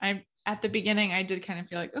 like, I'm at the beginning, I did kind of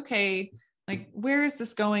feel like, okay, like, where is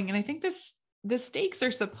this going? And I think the stakes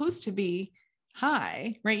are supposed to be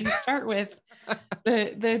high, right? You start with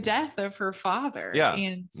the death of her father,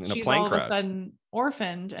 and she's all of a sudden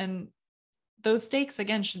orphaned, and those stakes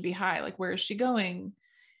again should be high. Like, where is she going?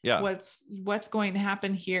 What's going to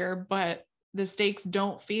happen here? But the stakes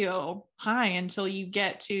don't feel high until you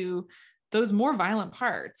get to those more violent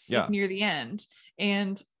parts, like near the end.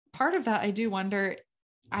 And part of that, I do wonder,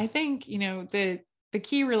 I think, the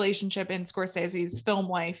key relationship in Scorsese's film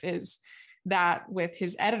life is that with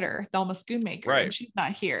his editor, Thelma Schoonmaker, and she's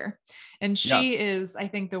not here. And she is, I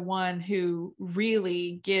think, the one who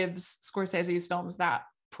really gives Scorsese's films that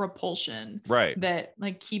propulsion that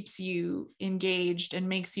like keeps you engaged and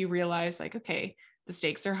makes you realize, like, okay, the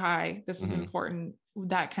stakes are high. This is important.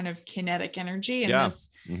 That kind of kinetic energy. And this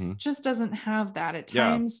just doesn't have that at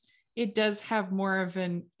times. It does have more of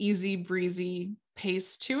an easy breezy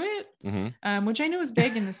pace to it, which I know is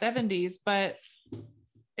big in the 70s, but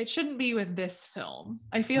it shouldn't be with this film.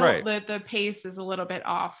 I feel that the pace is a little bit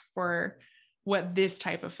off for what this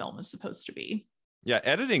type of film is supposed to be. Yeah,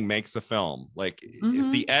 editing makes a film. Like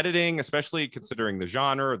if the editing, especially considering the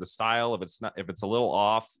genre or the style, if it's a little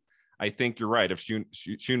off, I think you're right. If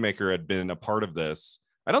Schoonmaker had been a part of this,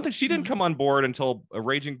 I don't think she didn't come on board until A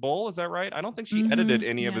Raging Bull. Is that right? I don't think she edited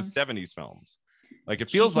any of his 70s films. Like it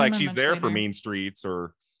feels like she's there for Mean Streets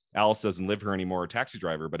or Alice Doesn't Live Here Anymore, or Taxi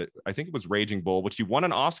Driver, but I think it was Raging Bull, which she won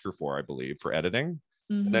an Oscar for, I believe, for editing.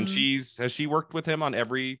 And then has she worked with him on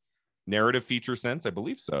every narrative feature since? I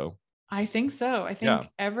believe so. I think so. I think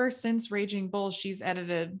ever since Raging Bull, she's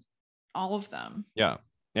edited all of them. Yeah.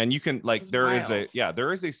 And you can like, there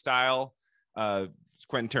is a style.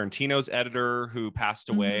 Quentin Tarantino's editor, who passed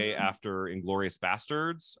away after Inglourious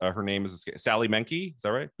Bastards. Her name is Sally Menke. Is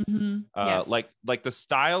that right? Yes. Like the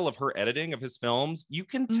style of her editing of his films, you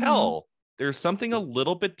can tell there's something a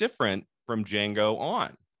little bit different from Django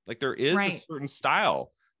on. Like there is a certain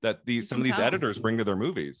style that some of these editors bring to their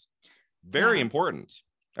movies. Very important.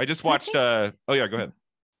 I just watched. Oh yeah, go ahead.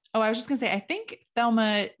 Oh, I was just gonna say, I think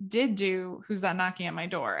Thelma did do Who's That Knocking at My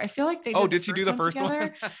Door. I feel like they did. Did she do the first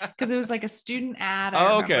one? Because it was like a student ad.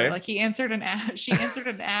 Okay. Like he answered an ad. She answered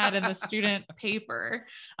an ad in the student paper.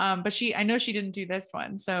 But I know she didn't do this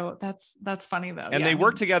one. So that's funny though. And they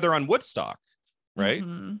worked together on Woodstock, right?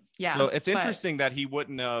 Yeah. So it's interesting that he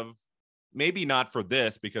wouldn't have. Maybe not for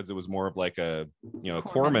this, because it was more of like a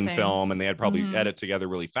Corman film, and they had probably edit together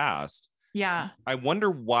really fast. Yeah. I wonder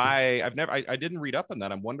why. I didn't read up on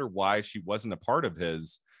that. I wonder why she wasn't a part of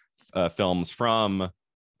his films from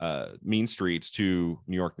Mean Streets to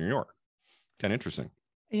New York, New York. Kind of interesting.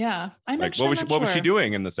 Yeah. What was she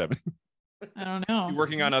doing in the 70s? I don't know. You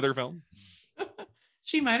working on other films?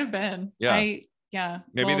 She might have been. Yeah.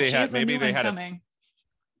 Maybe they had coming.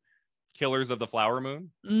 Killers of the Flower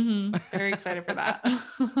Moon. Very excited for that.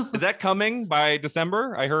 Is that coming by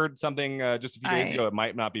December? I heard something just a few days ago. It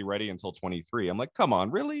might not be ready until 23. I'm like, come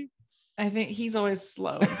on, really? I think he's always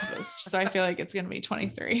slow in post, so I feel like it's going to be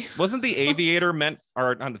 23. Wasn't The Aviator not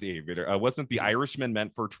The Aviator? Wasn't The Irishman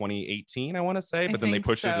meant for 2018? I want to say, but then they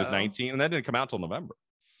pushed it to 19, and that didn't come out till November.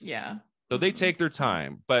 Yeah. So they take their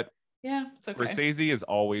time, but yeah, it's okay. Scorsese is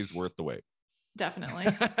always worth the wait. Definitely.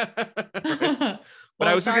 But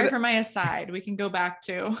I was sorry for my aside. We can go back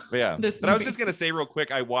to this movie. I was just gonna say real quick.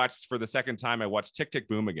 I watched for the second time. I watched Tick Tick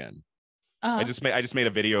Boom again. I just made a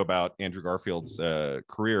video about Andrew Garfield's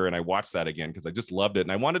career, and I watched that again because I just loved it,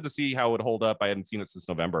 and I wanted to see how it would hold up. I hadn't seen it since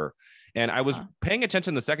November, and I was paying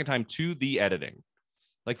attention the second time to the editing.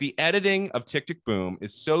 Like the editing of Tick Tick Boom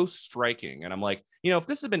is so striking, and I'm like, if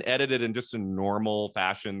this had been edited in just a normal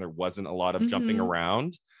fashion, there wasn't a lot of jumping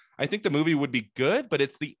around, I think the movie would be good, but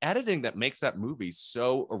it's the editing that makes that movie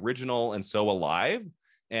so original and so alive.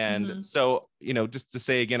 And so, just to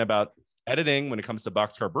say again about editing when it comes to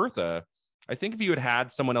Boxcar Bertha, I think if you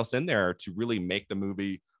had someone else in there to really make the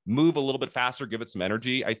movie move a little bit faster, give it some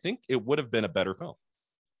energy, I think it would have been a better film.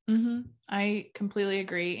 I completely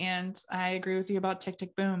agree. And I agree with you about Tick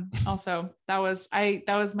Tick Boom. Also, that was my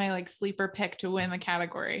like sleeper pick to win the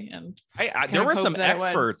category. And there were some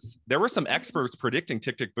experts predicting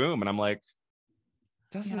Tick Tick Boom. And I'm like,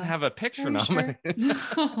 doesn't have a picture nominated.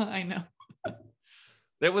 Sure. I know.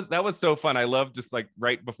 That was so fun. I love just like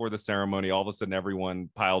right before the ceremony, all of a sudden everyone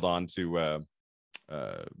piled on to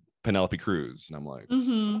Penelope Cruz, and I'm like,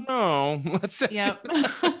 no, let's say,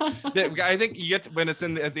 I think you get when it's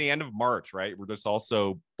at the end of March, right? We're just all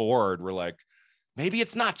so bored. We're like, maybe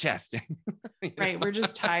it's not Chastain. Right. We're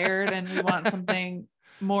just tired and we want something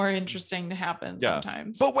more interesting to happen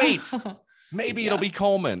sometimes. But wait, maybe it'll be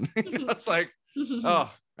Coleman. It's like,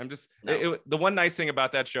 I'm just the one nice thing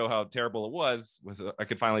about that show, how terrible it was I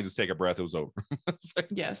could finally just take a breath. It was over. Like,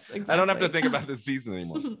 yes, exactly. I don't have to think about this season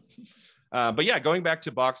anymore. But yeah, going back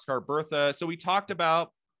to Boxcar Bertha. So we talked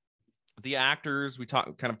about the actors. We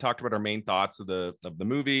talked about our main thoughts of the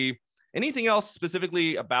movie. Anything else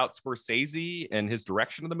specifically about Scorsese and his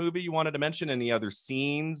direction of the movie you wanted to mention? Any other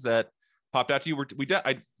scenes that popped out to you? We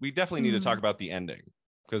definitely need to talk about the ending,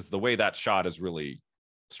 because the way that shot is really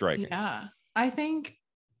striking. Yeah, I think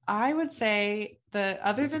I would say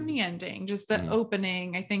other than the ending, just the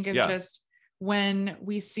opening, I think of just when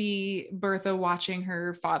we see Bertha watching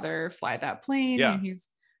her father fly that plane, and he's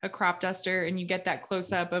a crop duster, and you get that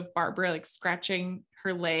close up of Barbara like scratching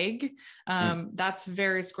her leg. That's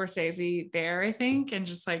very Scorsese there, I think. And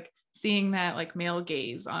just like seeing that like male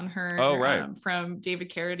gaze on her from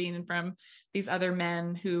David Carradine and from these other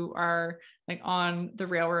men who are like on the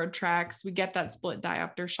railroad tracks. We get that split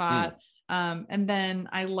diopter shot. And then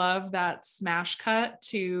I love that smash cut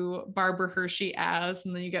to Barbara Hershey and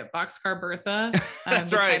then you get Boxcar Bertha,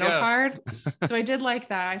 the title card. So I did like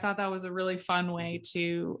that. I thought that was a really fun way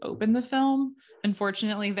to open the film.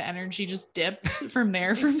 Unfortunately, the energy just dipped from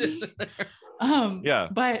there for me.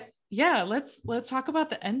 But yeah, let's talk about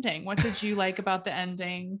the ending. What did you like about the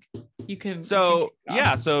ending? So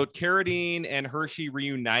Carradine and Hershey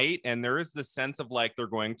reunite, and there is this sense of like they're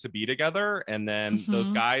going to be together, and then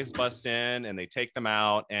those guys bust in and they take them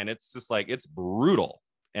out, and it's just like it's brutal.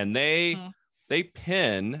 And they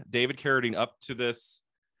pin David Carradine up to this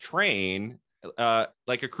train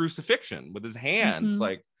like a crucifixion with his hands,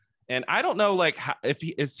 like, and I don't know like how, if he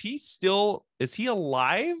is he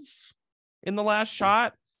alive in the last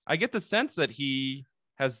shot? I get the sense that he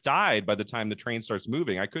has died by the time the train starts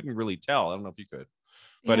moving. I couldn't really tell. I don't know if you could.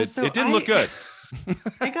 but Yeah, it didn't look good.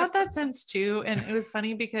 I got that sense too. And it was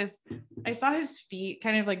funny because I saw his feet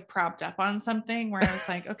kind of like propped up on something where I was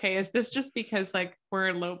like, okay, is this just because like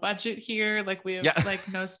we're low budget here? Like we have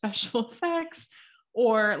like no special effects,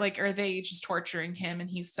 or like, are they just torturing him and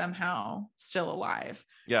he's somehow still alive?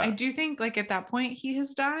 Yeah. I do think like at that point he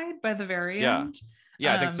has died by the very end.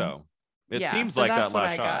 Yeah, I think so. It seems so like that's that what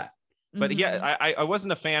last I shot. got. But yeah, I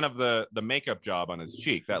wasn't a fan of the makeup job on his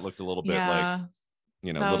cheek. That looked a little bit like,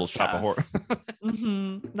 you know, Little Shop of Horror.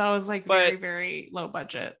 That was like very, very low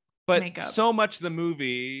budget makeup. So much of the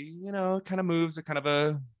movie, you know, kind of moves at kind of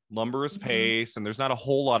a lumberous pace, and there's not a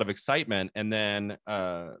whole lot of excitement. And then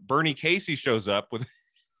Bernie Casey shows up with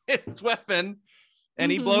his weapon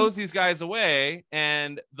and he blows these guys away.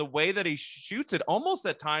 And the way that he shoots it, almost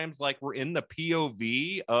at times like we're in the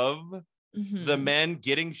POV of the men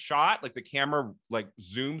getting shot, like the camera like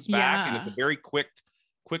zooms back and it's a very quick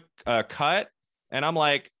cut. And I'm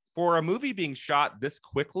like, for a movie being shot this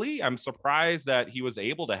quickly, I'm surprised that he was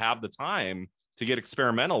able to have the time to get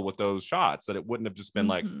experimental with those shots, that it wouldn't have just been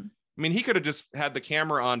like, I mean, he could have just had the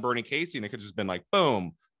camera on Bernie Casey and it could have just been like,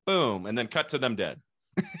 boom, boom, and then cut to them dead.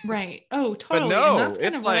 Right. Oh, totally. But no, and that's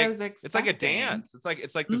kind of like, what I was expecting. It's like a dance.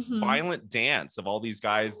 It's like this violent dance of all these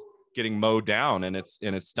guys getting mowed down. And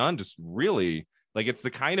it's done just really like, it's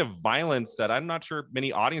the kind of violence that I'm not sure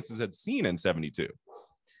many audiences had seen in 72.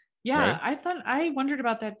 Yeah, right? I wondered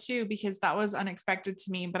about that too, because that was unexpected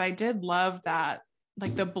to me, but I did love that,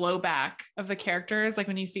 like the blowback of the characters. Like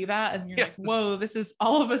when you see that and you're like, whoa, this is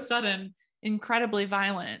all of a sudden incredibly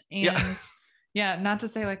violent. And not to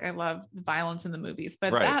say like I love the violence in the movies,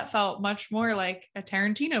 but that felt much more like a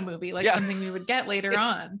Tarantino movie, like something we would get later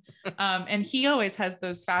on. And he always has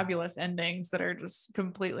those fabulous endings that are just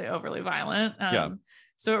completely overly violent.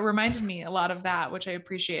 So it reminded me a lot of that, which I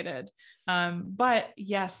appreciated. But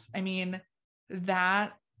yes, I mean,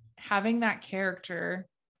 that having that character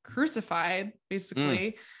crucified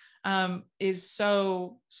basically is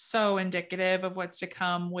so indicative of what's to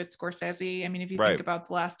come with Scorsese. I mean, if you think about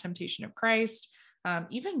The Last Temptation of Christ,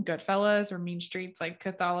 even Goodfellas or Mean Streets, like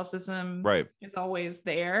Catholicism is always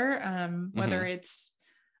there. Whether it's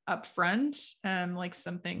up front, like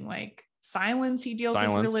something like Silence, he deals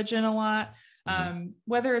with religion a lot.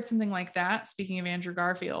 Whether it's something like that, speaking of Andrew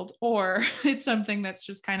Garfield, or it's something that's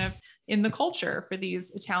just kind of in the culture for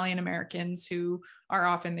these Italian Americans who are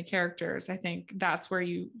often the characters. I think that's where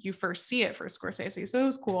you first see it for Scorsese. So it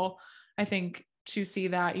was cool, I think, to see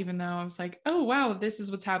that, even though I was like, oh wow, this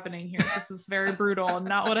is what's happening here. This is very brutal and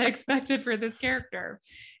not what I expected for this character.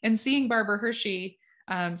 And seeing Barbara Hershey,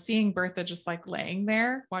 seeing Bertha just like laying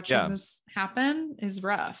there watching this happen is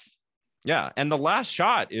rough. Yeah. And the last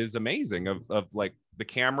shot is amazing of like the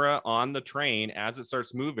camera on the train as it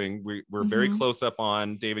starts moving. We're very close up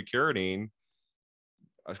on David Carradine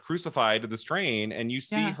crucified to this train, and you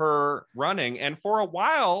see her running. And for a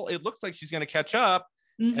while, it looks like she's going to catch up.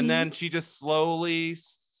 And then she just slowly,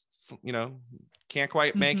 you know, can't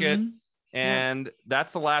quite make it. And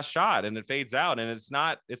that's the last shot, and it fades out. And it's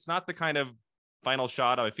not the kind of final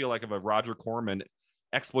shot, I feel like, of a Roger Corman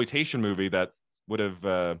exploitation movie that would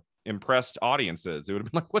have impressed audiences. It would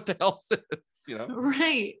have been like, what the hell is this, you know?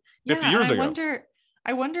 Right. 50 years ago.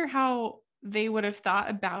 I wonder how they would have thought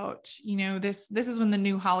about, you know, this is when the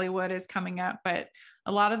new Hollywood is coming up, but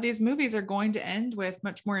a lot of these movies are going to end with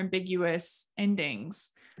much more ambiguous endings.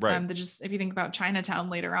 That just, if you think about Chinatown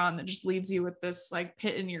later on, that just leaves you with this like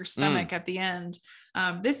pit in your stomach at the end.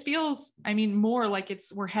 This feels, I mean, more like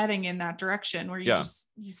we're heading in that direction where you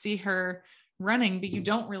see her running, but you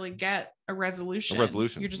don't really get a resolution.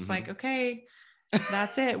 You're just like, okay,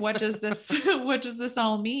 that's it. What does this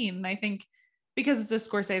all mean? And I think because it's a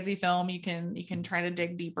Scorsese film, you can try to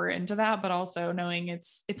dig deeper into that, but also knowing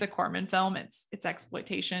it's a Corman film, it's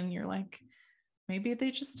exploitation. You're like, maybe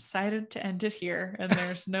they just decided to end it here, and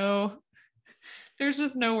there's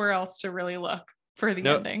just nowhere else to really look for the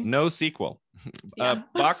ending. No sequel.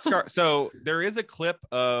 Boxcar. So there is a clip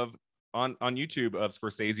of on YouTube of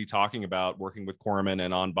Scorsese talking about working with Corman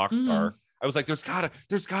and on Boxcar. I was like, there's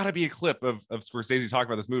gotta be a clip of Scorsese talking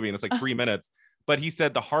about this movie, and it's like 3 minutes. But he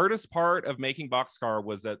said the hardest part of making Boxcar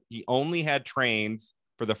was that he only had trains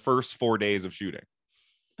for the first 4 days of shooting.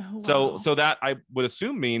 Oh, wow. So that I would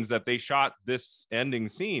assume means that they shot this ending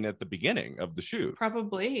scene at the beginning of the shoot.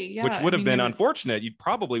 Probably, yeah. Which would have been unfortunate. You'd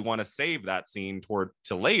probably want to save that scene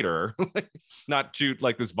to later, not shoot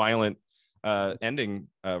like this violent ending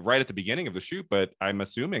right at the beginning of the shoot. But I'm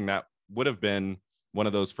assuming that would have been one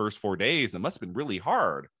of those first 4 days. It must have been really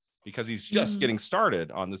hard because he's just getting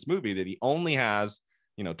started on this movie that he only has,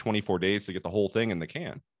 24 days to get the whole thing in the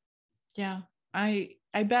can. Yeah. I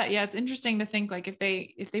I bet, yeah, it's interesting to think like if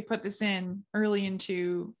they put this in early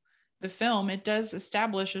into the film, it does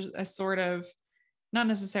establish a sort of, not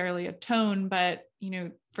necessarily a tone, but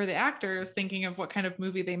for the actors thinking of what kind of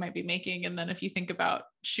movie they might be making. And then if you think about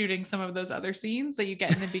shooting some of those other scenes that you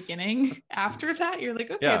get in the beginning, after that, you're like,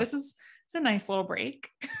 okay, it's a nice little break.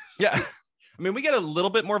 Yeah. I mean, we get a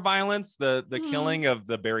little bit more violence. The killing of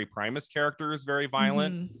the Barry Primus character is very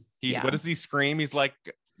violent. What does he scream? He's like,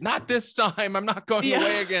 not this time. I'm not going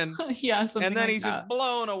away again. Yeah. And then he's just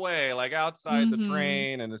blown away, like outside the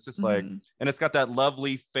train. And it's just like, and it's got that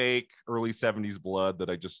lovely fake early 70s blood that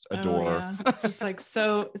I just adore. Oh, yeah. It's just like,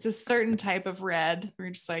 so it's a certain type of red. We're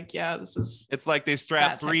just like, yeah, this is. It's like they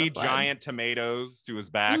strapped 3 giant tomatoes to his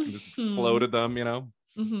back and just exploded them,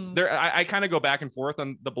 There, I kind of go back and forth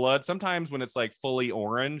on the blood. Sometimes when it's like fully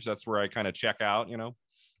orange, that's where I kind of check out,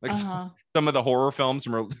 like some of the horror films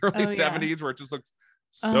from early 70s where it just looks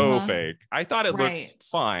so fake. I thought it looked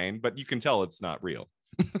fine, but you can tell it's not real.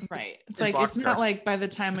 Right. It's like, it's not like by the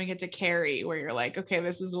time we get to Carrie where you're like, okay,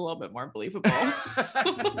 this is a little bit more believable.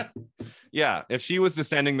 Yeah. If she was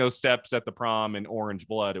descending those steps at the prom in orange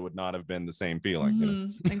blood, it would not have been the same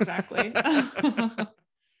feeling. Exactly.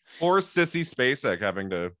 Or Sissy Spacek having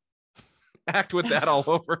to act with that all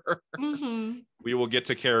over her. We will get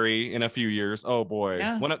to Carrie in a few years. Oh boy.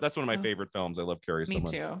 Yeah. That's one of my favorite films. I love Carrie so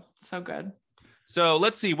much. Me too. So good. So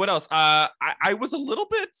let's see what else. I was a little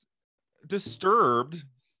bit disturbed.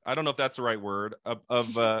 I don't know if that's the right word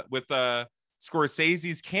with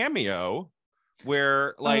Scorsese's cameo,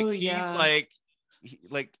 where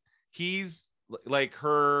he's like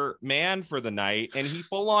her man for the night, and he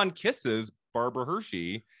full on kisses Barbara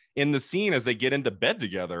Hershey in the scene as they get into bed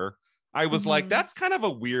together. I was like, that's kind of a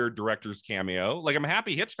weird director's cameo. Like, I'm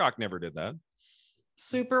happy Hitchcock never did that.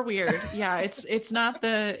 Super weird. Yeah, it's not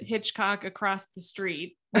the Hitchcock across the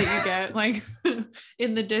street that you get like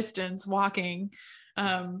in the distance walking,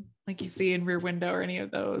 like you see in Rear Window or any of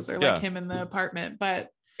those, or like him in the apartment. But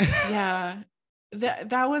yeah,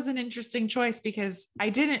 that was an interesting choice because I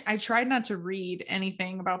tried not to read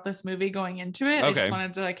anything about this movie going into it. I just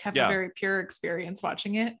wanted to like have a very pure experience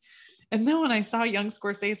watching it. And then when I saw young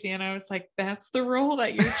Scorsese, and I was like, that's the role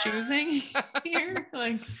that you're choosing here.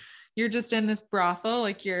 Like, you're just in this brothel,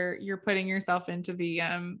 like you're putting yourself into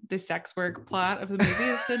the sex work plot of the movie.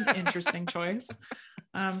 It's an interesting choice.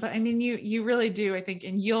 But I mean, you really do, I think,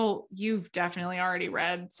 and you've definitely already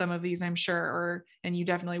read some of these, I'm sure, and you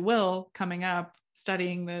definitely will coming up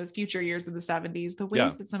studying the future years of the 70s, the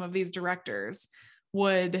ways that some of these directors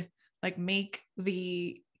would like make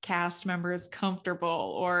the cast members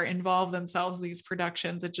comfortable or involve themselves in these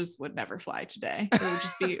productions. It just would never fly today. It would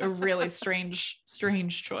just be a really strange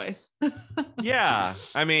choice. Yeah.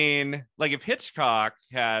 I mean, like if Hitchcock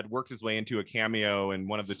had worked his way into a cameo in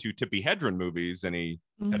one of the 2 Tippi Hedren movies and he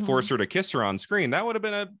had forced her to kiss her on screen, that would have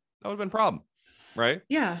been a problem. Right.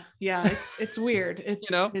 Yeah. It's weird.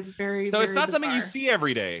 It's it's very, so very it's not bizarre. something you see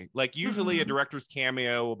every day. Like usually a director's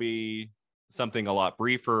cameo will be something a lot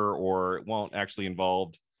briefer, or it won't actually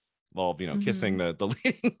involve kissing the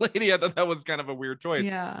leading lady. I thought that was kind of a weird choice.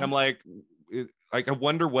 Yeah. And I'm like I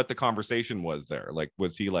wonder what the conversation was there. Like,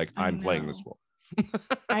 was he like, I'm playing this role?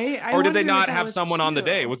 Or did they not have someone on the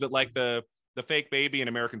day? Was it like the fake baby in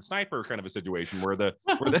American Sniper kind of a situation where the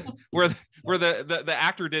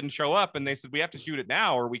actor didn't show up and they said, we have to shoot it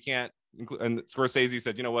now or we can't and Scorsese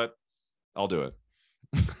said, you know what, I'll do it.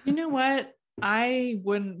 You know what? I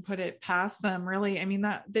wouldn't put it past them, really. I mean,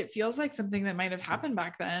 that feels like something that might have happened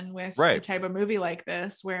back then with a type of movie like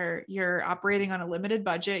this, where you're operating on a limited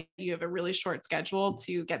budget. You have a really short schedule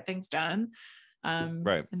to get things done. And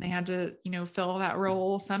they had to, fill that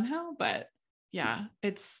role somehow. But yeah,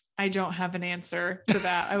 I don't have an answer to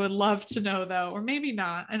that. I would love to know though, or maybe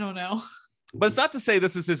not. I don't know. But it's not to say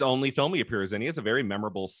this is his only film he appears in. He has a very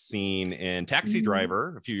memorable scene in Taxi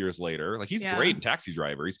Driver a few years later. Like he's great in Taxi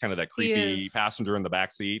Driver. He's kind of that creepy passenger in the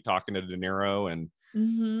backseat talking to De Niro, and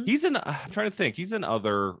he's in. I'm trying to think. He's in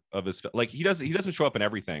other of his like he doesn't show up in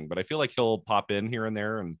everything, but I feel like he'll pop in here and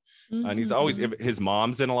there, and he's always his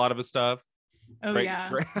mom's in a lot of his stuff. Oh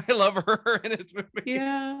yeah, I love her in his movie.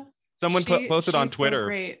 Yeah, someone posted on Twitter. So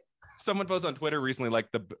great. Someone posted on Twitter recently like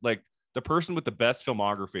the person with the best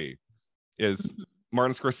filmography is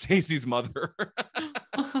Martin Scorsese's mother.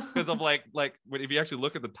 Because of like if you actually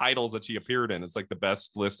look at the titles that she appeared in, it's like the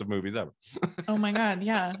best list of movies ever. Oh my god,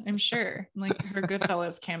 yeah, I'm sure. Like her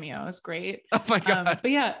Goodfellas cameo is great. Oh my god. But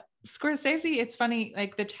yeah, Scorsese, it's funny,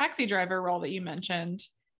 like the Taxi Driver role that you mentioned,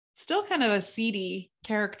 still kind of a seedy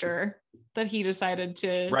character that he decided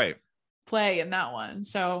to play in that one.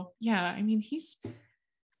 So yeah, I mean he's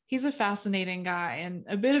he's a fascinating guy and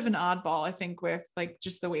a bit of an oddball, I think, with like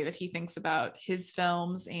just the way that he thinks about his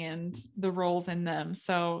films and the roles in them.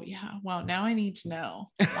 So yeah, well, now I need to know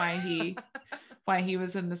why he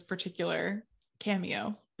was in this particular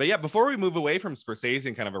cameo. But yeah, before we move away from Scorsese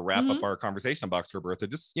and kind of a wrap up our conversation on Boxcar Bertha,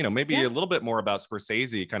 just, you know, maybe a little bit more about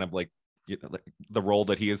Scorsese, kind of like, you know, like the role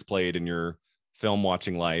that he has played in your film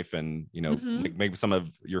watching life, and, you know, like maybe some of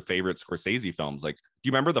your favorite Scorsese films. Like, do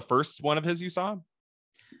you remember the first one of his you saw?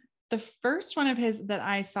 The first one of his that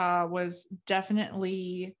I saw was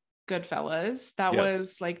definitely Goodfellas. That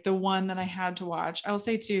was like the one that I had to watch. I will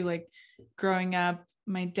say too, like growing up,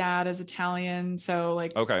 my dad is Italian, so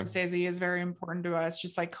like Scorsese is very important to us,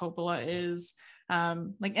 just like Coppola is.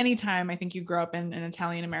 Like anytime I think you grow up in an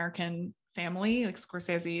Italian American family, like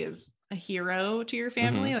Scorsese is a hero to your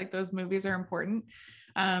family. Like those movies are important.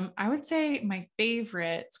 I would say my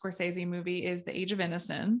favorite Scorsese movie is The Age of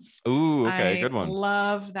Innocence. Ooh, okay, good one. I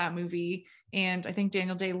love that movie. And I think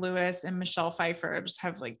Daniel Day-Lewis and Michelle Pfeiffer just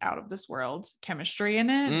have like out of this world chemistry in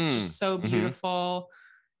it. It's just so beautiful.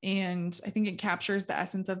 And I think it captures the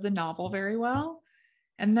essence of the novel very well.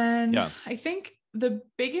 And then I think the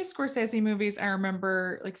biggest Scorsese movies I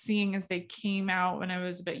remember like seeing as they came out when I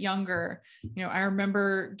was a bit younger, you know, I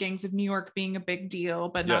remember Gangs of New York being a big deal,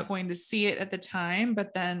 but not going to see it at the time.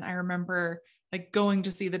 But then I remember like going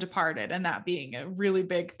to see The Departed and that being a really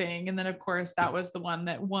big thing. And then of course that was the one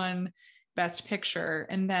that won Best Picture.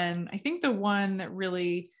 And then I think the one that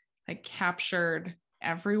really like captured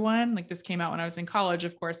everyone, like this came out when I was in college,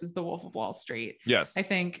 of course, is The Wolf of Wall Street. Yes. I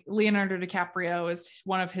think Leonardo DiCaprio is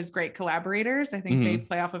one of his great collaborators. I think they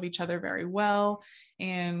play off of each other very well.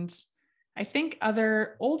 And I think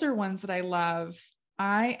other older ones that I love,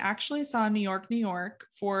 I actually saw New York, New York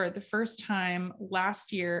for the first time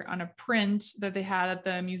last year on a print that they had at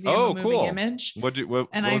the Museum of Moving Image. What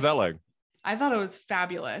was that like? I thought it was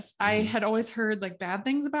fabulous. I had always heard like bad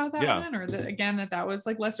things about that one, or that again, that was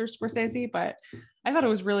like lesser Scorsese, but I thought it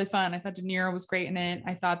was really fun. I thought De Niro was great in it.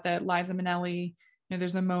 I thought that Liza Minnelli, you know,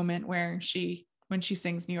 there's a moment where when she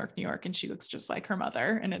sings New York, New York, and she looks just like her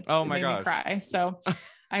mother, and it made me cry. So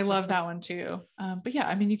I love that one too. But yeah,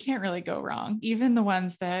 I mean, you can't really go wrong. Even the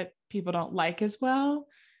ones that people don't like as well,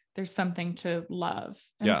 there's something to love.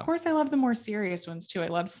 And of course I love the more serious ones too. I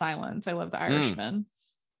love Silence. I love The Irishman.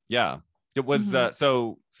 Yeah. It was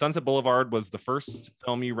so Sunset Boulevard was the first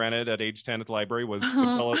film you rented at age 10 at the library. Was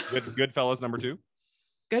Goodfellas number 2?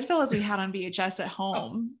 Goodfellas we had on VHS at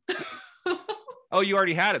home. Oh, you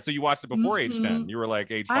already had it. So you watched it before age 10. You were like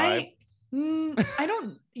age 5. I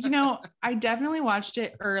don't, you know, I definitely watched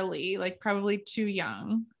it early, like probably too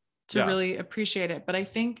young to really appreciate it. But I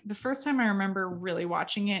think the first time I remember really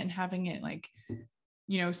watching it and having it like,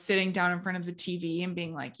 you know, sitting down in front of the TV and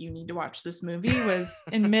being like, you need to watch this movie was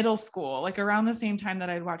in middle school, like around the same time that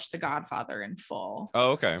I'd watched The Godfather in full.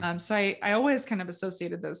 Oh, okay. So I always kind of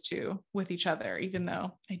associated those two with each other, even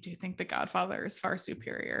though I do think The Godfather is far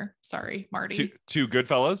superior. Sorry, Marty. To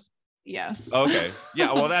Goodfellas? Yes. Okay.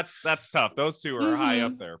 Yeah. Well, that's tough. Those two are high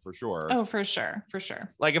up there for sure. Oh, for sure. For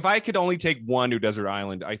sure. Like if I could only take one New Desert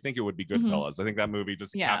Island, I think it would be Goodfellas. I think that movie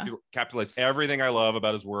just capitalized everything I love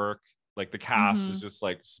about his work. Like the cast is just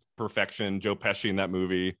like perfection. Joe Pesci in that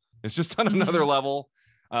movie is just on another level.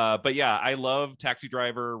 But yeah, I love Taxi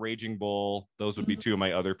Driver, Raging Bull. Those would be two of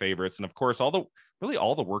my other favorites. And of course, all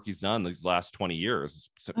the work he's done these last 20 years,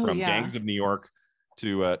 from Gangs of New York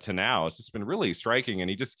to now, it's just been really striking.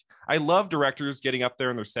 And I love directors getting up there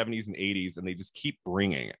in their 70s and 80s, and they just keep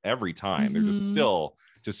bringing it every time. They're just still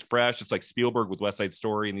just fresh. It's like Spielberg with West Side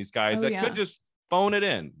Story, and these guys could just phone it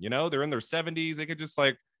in. You know, they're in their 70s. They could just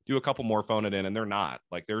like do a couple more, phone it in, and they're not.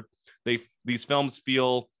 Like these films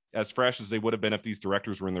feel as fresh as they would have been if these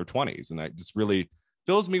directors were in their 20s, and that just really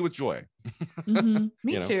fills me with joy.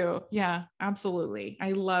 Me too. Yeah, absolutely.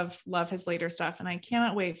 I love his later stuff, and I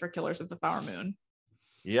cannot wait for Killers of the Flower Moon.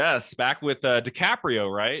 Yes, back with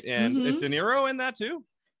DiCaprio, right? And is De Niro in that too?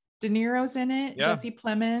 De Niro's in it. Jesse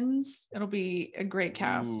Plemons. It'll be a great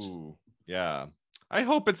cast. Ooh, yeah. I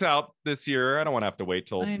hope it's out this year. I don't want to have to wait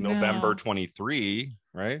till November 23,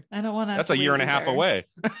 right? I don't want to. That's a year and a half away.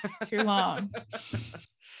 Too long.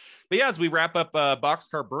 But yeah, as we wrap up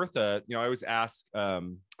Boxcar Bertha, you know, I always ask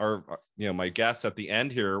my guests at the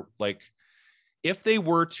end here, like, if they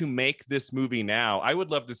were to make this movie now, I would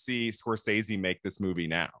love to see Scorsese make this movie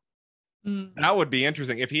now. That would be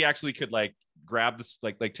interesting if he actually could like grab this,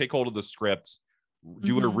 like take hold of the script,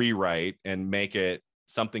 do a rewrite, and make it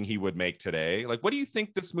something he would make today. Like, what do you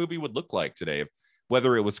think this movie would look like today?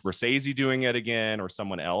 Whether it was Scorsese doing it again or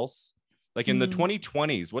someone else, like in the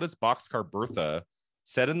 2020s, what is Boxcar Bertha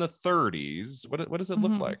set in the 30s? What does it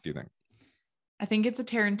look like, do you think? I think it's a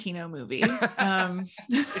Tarantino movie. That's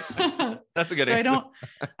a good so answer.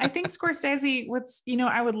 I think Scorsese,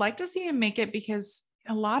 I would like to see him make it, because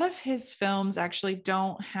a lot of his films actually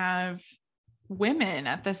don't have women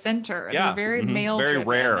at the center. Yeah. They're very male Very driven.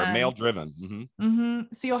 rare, male driven.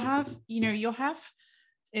 So you'll have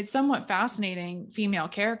it's somewhat fascinating female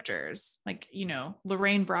characters, like,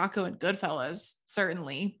 Lorraine Bracco and Goodfellas,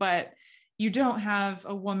 certainly, but you don't have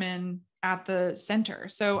a woman at the center.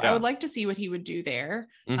 So I would like to see what he would do there.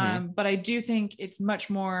 But I do think it's much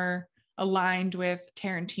more aligned with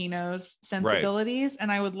Tarantino's sensibilities. Right.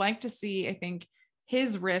 And I would like to see, I think,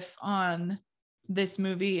 his riff on this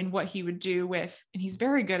movie and what he would do with, and he's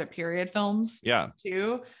very good at period films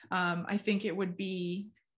too. I think it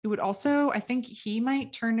would also, I think he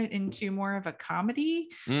might turn it into more of a comedy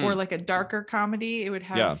or like a darker comedy. It would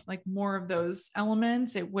have like more of those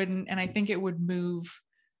elements. It wouldn't, and I think it would move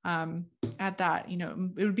at that,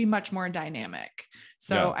 it would be much more dynamic.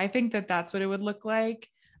 So I think that's what it would look like.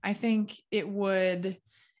 I think it would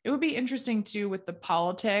be interesting too with the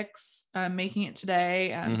politics, making it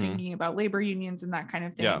today, thinking about labor unions and that kind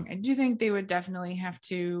of thing. I do think they would definitely have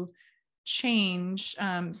to change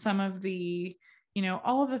some of the,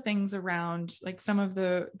 all of the things around, like some of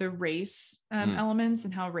the race elements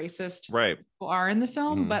and how racist people are in the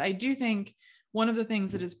film. But I do think one of the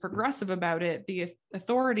things that is progressive about it, the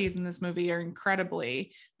authorities in this movie are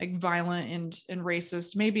incredibly like violent and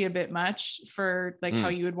racist, maybe a bit much for like how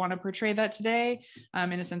you would want to portray that today,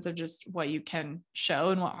 in a sense of just what you can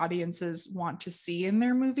show and what audiences want to see in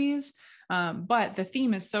their movies. But the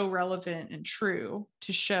theme is so relevant and true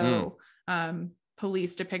to show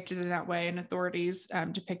police depicted in that way and authorities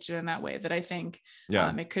depicted in that way, that I think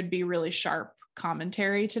it could be really sharp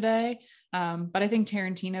commentary today. But I think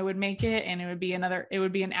Tarantino would make it, and it would be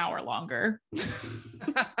an hour longer.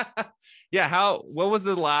 What was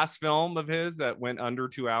the last film of his that went under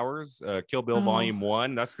 2 hours? Kill Bill Volume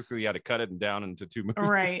 1. That's because he had to cut it down into 2 movies.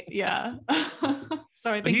 Right. Yeah.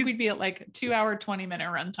 So I think we'd be at like 2 hour, 20-minute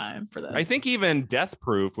runtime for this. I think even Death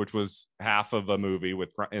Proof, which was half of a movie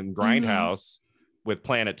in Grindhouse, with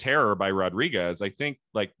Planet Terror by Rodriguez, I think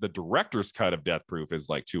like the director's cut of Death Proof is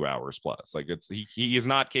like 2 hours plus. Like he is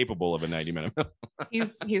not capable of a 90-minute film.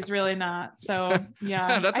 he's really not. So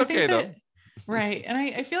yeah, that's okay though. Right. And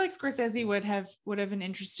I feel like Scorsese would have an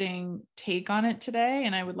interesting take on it today,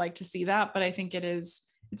 and I would like to see that, but I think it's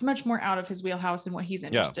much more out of his wheelhouse and what he's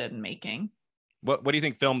interested in making. What do you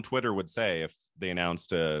think Film Twitter would say if they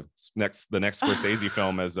announced the next Scorsese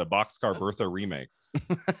film as a Boxcar Bertha remake?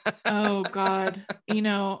 Oh God.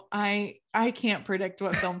 I can't predict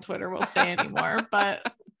what Film Twitter will say anymore,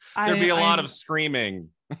 but there'd be a lot of screaming.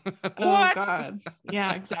 Oh God.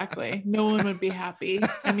 Yeah, exactly. No one would be happy.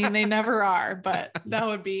 I mean, they never are, but that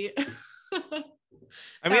would be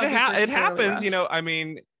I mean, it happens, rough. I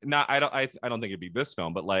mean, I don't think it'd be this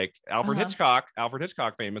film, but like Alfred Hitchcock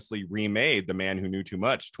famously remade The Man Who Knew Too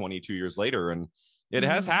Much 22 years later, and it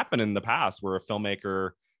has happened in the past where a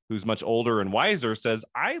filmmaker who's much older and wiser says,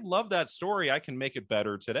 I love that story, I can make it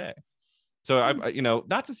better today. So I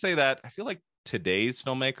not to say that I feel like today's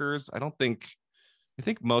filmmakers, I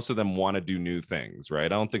think most of them want to do new things, right? I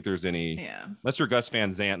don't think there's any, unless you're Gus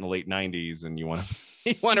Van Sant in the late 90s and you want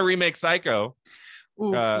to remake Psycho.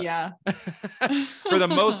 Oof, for the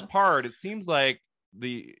most part, it seems like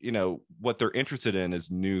what they're interested in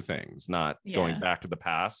is new things, not going back to the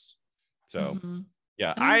past. So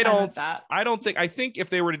I think if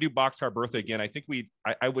they were to do Boxcar Bertha again, I think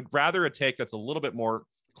I would rather a take that's a little bit more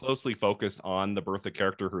closely focused on the Bertha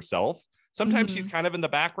character herself. Sometimes she's kind of in the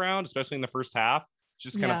background, especially in the first half.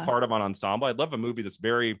 She's just kind of part of an ensemble. I'd love a movie that's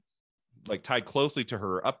very like tied closely to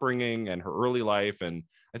her upbringing and her early life. And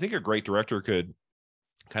I think a great director could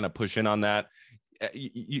kind of push in on that.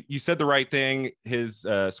 You said the right thing. His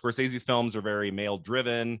Scorsese's films are very male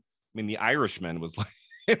driven. I mean, The Irishman was like,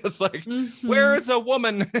 it was like, where is a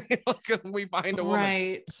woman? Can we find a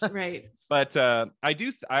woman? Right. But I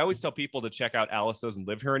always tell people to check out Alice Doesn't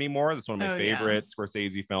Live Here Anymore. That's one of my favorite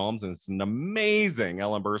Scorsese films, and it's an amazing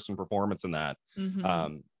Ellen Burstyn performance in that.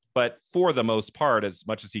 But for the most part, as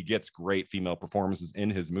much as he gets great female performances in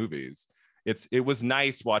his movies, it was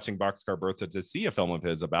nice watching Boxcar Bertha to see a film of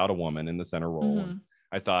his about a woman in the center role. And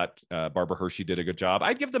I thought Barbara Hershey did a good job.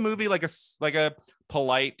 I'd give the movie like a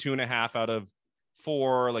polite 2.5 out of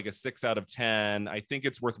 4, like a 6 out of 10. I think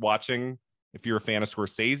it's worth watching if you're a fan of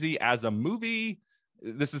Scorsese. As a movie,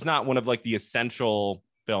 this is not one of like the essential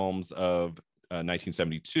films of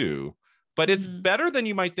 1972, but it's better than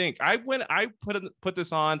you might think. I put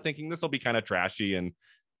this on thinking this will be kind of trashy and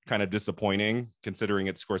kind of disappointing considering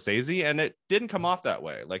it's Scorsese, and it didn't come off that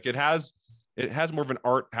way. Like, it has it has more of an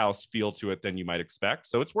art house feel to it than you might expect.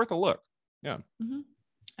 So it's worth a look. Yeah.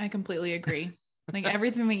 I completely agree. Like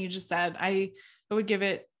everything that you just said, I would give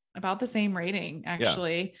it about the same rating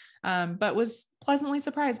actually, but was pleasantly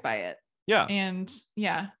surprised by it. Yeah. And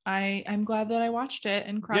yeah, I'm glad that I watched it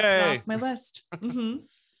and crossed it off my list.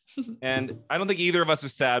 And I don't think either of us are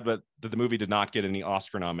sad, but that the movie did not get any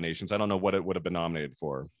Oscar nominations. I don't know what it would have been nominated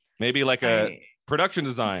for. Maybe like a production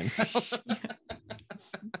design.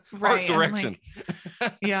 Art direction.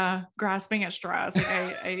 Like, grasping at straws. Like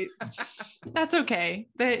I that's okay.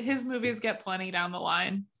 His movies get plenty down the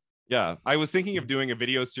line. Yeah, I was thinking of doing a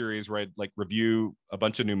video series where I'd like review a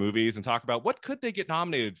bunch of new movies and talk about what could they get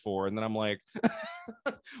nominated for, and then I'm like,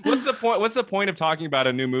 what's the point? What's the point of talking about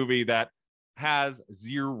a new movie that has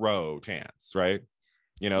zero chance, right?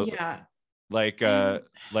 You know, like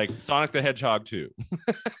Sonic the Hedgehog 2.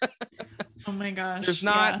 Oh my gosh, there's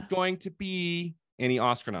not going to be any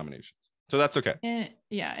Oscar nominations, so that's okay. And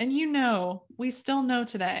we still know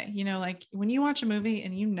today, like when you watch a movie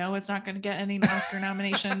and it's not going to get any Oscar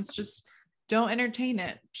nominations, just don't entertain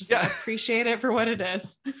it. Just appreciate it for what it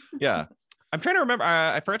is. Yeah. I'm trying to remember.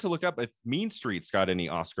 I forgot to look up if Mean Streets got any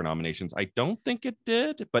Oscar nominations. I don't think it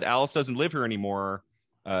did, but Alice Doesn't Live Here Anymore.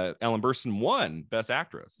 Ellen Burstyn won Best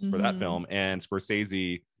Actress for that film, and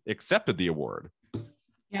Scorsese accepted the award.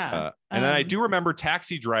 Yeah. And then I do remember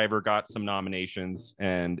Taxi Driver got some nominations,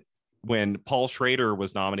 and when Paul Schrader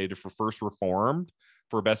was nominated for First Reformed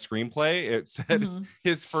for Best Screenplay, it said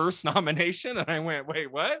his first nomination, and I went,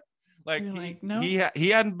 "Wait, what?" Like, no. he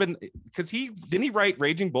hadn't been, because didn't he write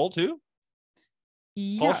Raging Bull too?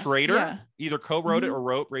 Paul Schrader either co-wrote it or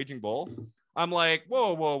wrote Raging Bull. I'm like,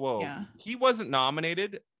 whoa. Yeah. He wasn't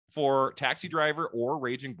nominated for Taxi Driver or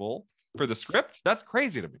Raging Bull for the script. That's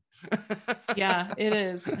crazy to me. Yeah, it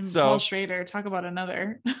is. And so, Paul Schrader, talk about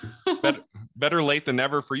another. better late than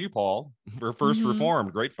never for you, Paul, for First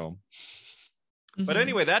Reformed. Great film. But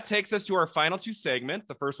anyway, that takes us to our final two segments.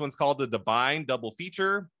 The first one's called the Divine Double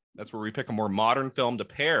Feature. That's where we pick a more modern film to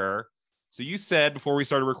pair. So you said before we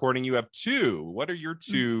started recording, you have two. What are your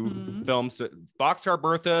two films? Boxcar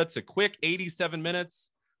Bertha, it's a quick 87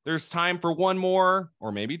 minutes. There's time for one more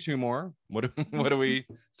or maybe two more. What do we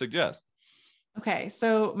suggest? Okay,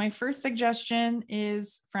 so my first suggestion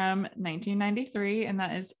is from 1993, and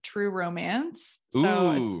that is True Romance.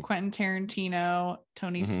 So a Quentin Tarantino,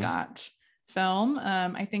 Tony Scott film.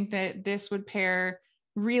 I think that this would pair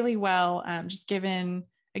really well, just given,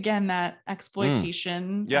 again, that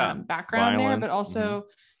exploitation background there, but also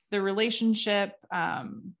the relationship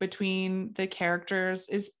between the characters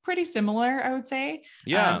is pretty similar, I would say.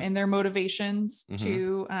 And their motivations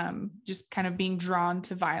to just kind of being drawn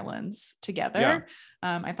to violence together.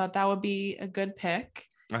 I thought that would be a good pick.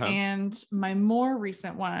 And my more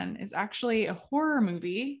recent one is actually a horror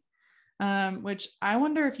movie, which I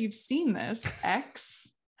wonder if you've seen this.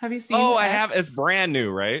 X. Have you seen X? I have. It's brand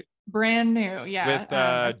new, right? Brand new, yeah. With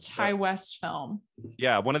a Ty West film.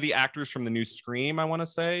 Yeah, one of the actors from the new Scream, I want to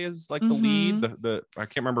say, is like the lead. The I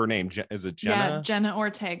can't remember her name. Is it Jenna? Yeah, Jenna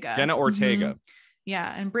Ortega. Jenna Ortega.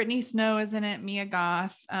 Yeah, and Brittany Snow is in it, Mia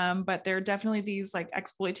Goth. But there are definitely these like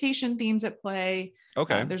exploitation themes at play.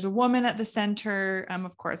 Okay. There's a woman at the center.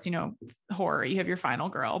 Of course, horror. You have your final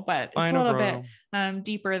girl, but it's a little bit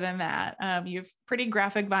deeper than that. You have pretty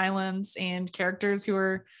graphic violence and characters who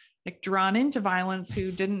are like drawn into violence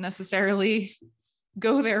who didn't necessarily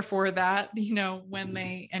go there for that, when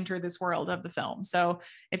they enter this world of the film. So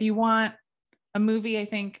if you want a movie, I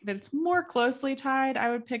think that's more closely tied,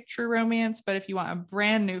 I would pick True Romance. But if you want a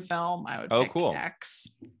brand new film, I would pick X.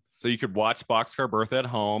 So you could watch Boxcar Bertha at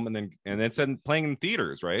home, and it's playing in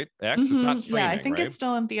theaters, right? X is not streaming. Yeah, I think it's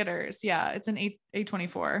still in theaters. Yeah, it's an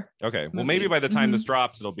A24. Okay, well, maybe by the time this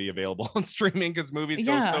drops, it'll be available on streaming, because movies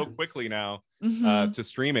go so quickly now to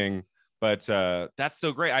streaming. But that's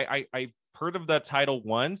so great. I've heard of that title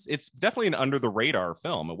once. It's definitely an under the radar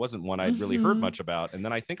film. It wasn't one I'd really heard much about, and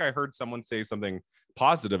then I think I heard someone say something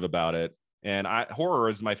positive about it. And horror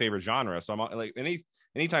is my favorite genre, so I'm like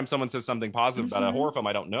anytime someone says something positive about a horror film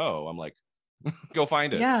I don't know, I'm like, go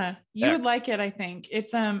find it. Yeah, you would like it. I think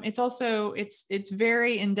it's also it's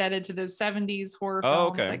very indebted to those 70s horror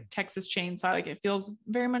films, like Texas Chainsaw. Like it feels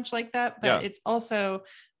very much like that, but it's also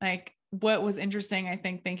like what was interesting, I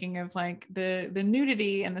think, thinking of like the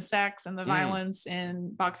nudity and the sex and the violence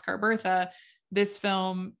in Boxcar Bertha. This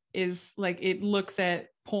film is like, it looks at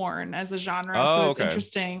porn as a genre, so it's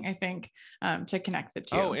interesting, I think, to connect the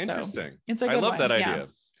two. Oh, interesting. So it's a good I love that idea.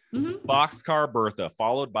 Boxcar Bertha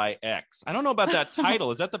followed by X. I don't know about that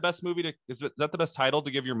title. Is that the best movie is that the best title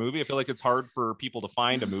to give your movie? I feel like it's hard for people to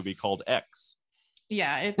find a movie called X.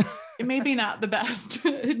 Yeah, it may be not the best,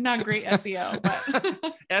 not great SEO,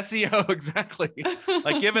 but SEO, exactly.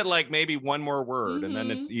 Like give it like maybe one more word and then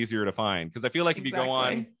it's easier to find. Because I feel like if you go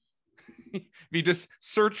on, if you just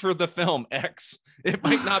search for the film X, it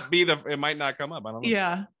might not come up. I don't know.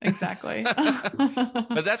 Yeah, exactly.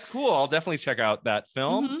 But that's cool. I'll definitely check out that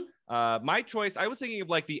film. My choice, I was thinking of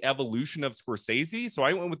like the evolution of Scorsese. So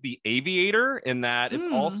I went with The Aviator in that it's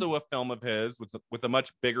also a film of his with a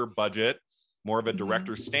much bigger budget, more of a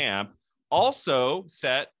director's stamp, also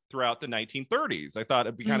set throughout the 1930s. I thought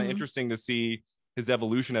it'd be kind of interesting to see his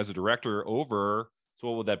evolution as a director over, so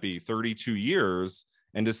what would that be, 32 years,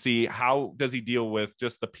 and to see how does he deal with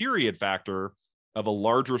just the period factor of a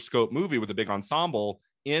larger scope movie with a big ensemble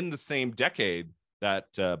in the same decade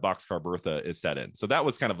that Boxcar Bertha is set in. So that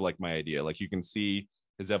was kind of like my idea. Like you can see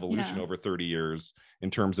his evolution over 30 years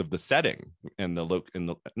in terms of the setting and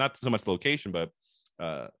not so much the location, but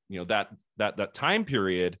that time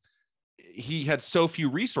period. He had so few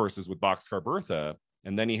resources with Boxcar Bertha,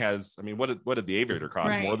 and then he has, I mean, what did The Aviator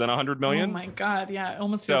cost? More than 100 million? Oh my God. Yeah. It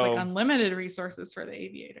almost feels like unlimited resources for The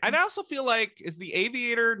Aviator. And I also feel like, is The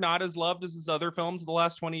Aviator not as loved as his other films of the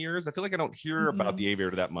last 20 years? I feel like I don't hear about The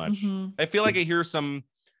Aviator that much. I feel like I hear some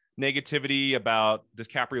negativity about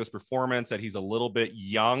DiCaprio's performance, that he's a little bit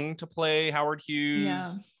young to play Howard Hughes.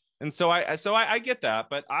 Yeah. And so I get that,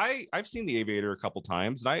 but I've seen The Aviator a couple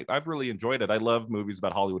times and I've really enjoyed it. I love movies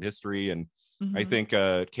about Hollywood history, and I think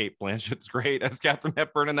Kate Blanchett's great as Katharine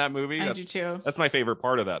Hepburn in that movie. I do too. That's my favorite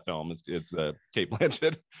part of that film. It's Kate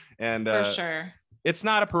Blanchett, and for sure. It's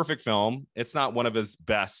not a perfect film. It's not one of his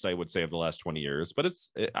best, I would say, of the last 20 years, but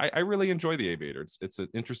I really enjoy The Aviator. It's an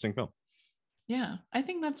interesting film. Yeah, I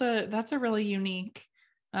think that's a really unique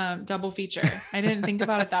double feature. I didn't think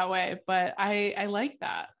about it that way, but I like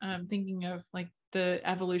that. Thinking of like the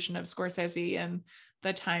evolution of Scorsese and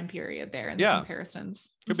the time period there and the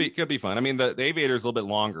comparisons. Could be fun. I mean, the Aviator is a little bit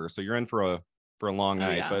longer, so you're in for a long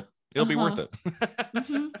night, but it'll be worth it.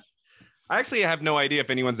 I actually have no idea if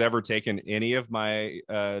anyone's ever taken any of my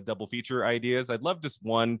double feature ideas. I'd love just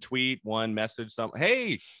one tweet, one message,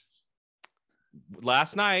 hey,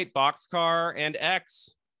 last night, Boxcar and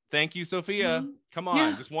X. Thank you, Sophia. Come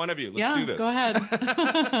on, just one of you. Let's do this. Go ahead.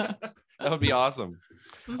 That would be awesome.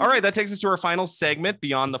 All right, that takes us to our final segment,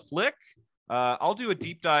 Beyond the Flick. I'll do a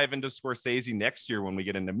deep dive into Scorsese next year when we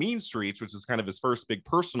get into Mean Streets, which is kind of his first big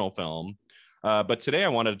personal film. But today I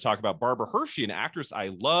wanted to talk about Barbara Hershey, an actress I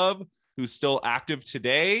love, who's still active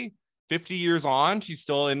today. 50 years on, she's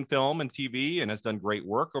still in film and TV and has done great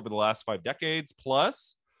work over the last 5 decades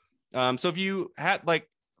plus. So if you had like,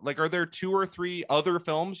 are there 2 or 3 other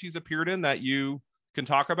films she's appeared in that you can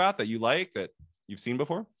talk about that you like, that you've seen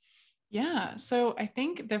before? Yeah. So I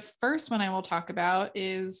think the first one I will talk about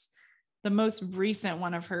is the most recent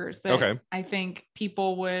one of hers that I think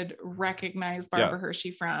people would recognize Barbara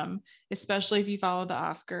Hershey from, especially if you follow the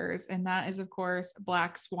Oscars. And that is, of course,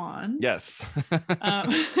 Black Swan. Yes.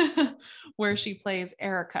 Where she plays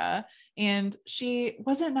Erica. And she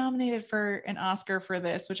wasn't nominated for an Oscar for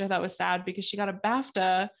this, which I thought was sad because she got a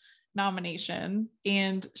BAFTA nomination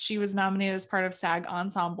and she was nominated as part of SAG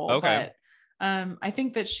Ensemble. But I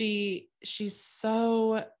think that she's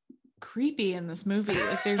so creepy in this movie.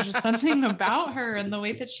 Like there's just something about her and the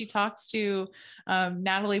way that she talks to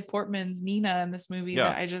Natalie Portman's Nina in this movie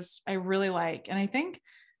that I really like. And I think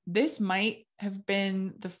this might have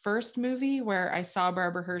been the first movie where I saw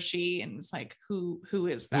Barbara Hershey and was like, who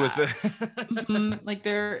is that? Like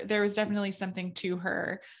there was definitely something to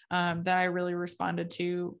her that I really responded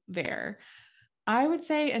to there. I would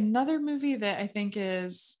say another movie that I think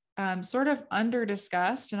is sort of under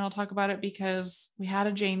discussed, and I'll talk about it because we had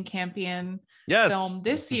a Jane Campion film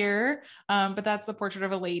this year, but that's The Portrait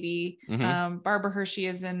of a Lady. Barbara Hershey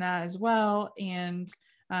is in that as well, and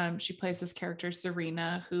she plays this character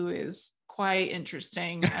Serena, who is quite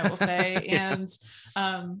interesting, I will say. And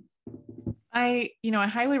I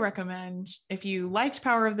highly recommend, if you liked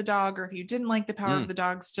Power of the Dog or if you didn't like the Power of the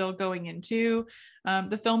Dog, still going into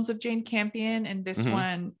the films of Jane Campion. And this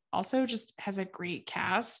one also just has a great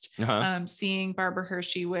cast. Seeing Barbara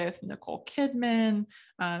Hershey with Nicole Kidman,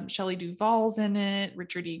 Shelley Duvall's in it,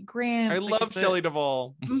 Richard E. Grant. I love Shelley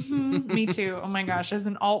Duvall. Me too. Oh my gosh, as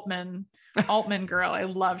an Altman girl, I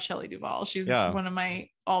love Shelley Duvall. She's one of my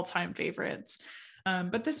all-time favorites.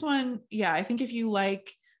 But this one, I think if you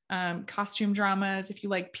like costume dramas, if you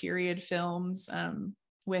like period films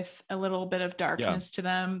with a little bit of darkness to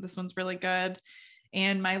them, this one's really good.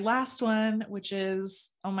 And my last one, which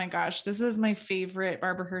is, oh my gosh, this is my favorite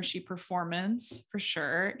Barbara Hershey performance for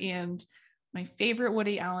sure. And my favorite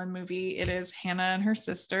Woody Allen movie. It is Hannah and Her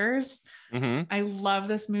Sisters. I love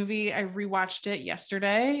this movie. I rewatched it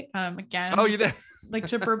yesterday. Again, you did? Like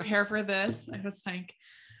to prepare for this. I was like,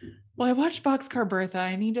 well, I watched Boxcar Bertha.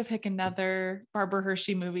 I need to pick another Barbara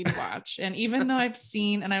Hershey movie to watch. And even though I've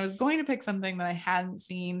seen, and I was going to pick something that I hadn't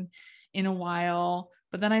seen in a while,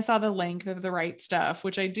 but then I saw the length of The Right Stuff,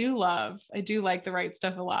 which I do love. I do like The Right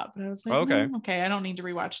Stuff a lot, but I was like, okay, I don't need to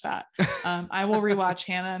rewatch that. I will rewatch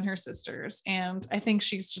Hannah and Her Sisters. And I think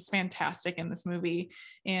she's just fantastic in this movie.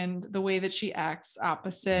 And the way that she acts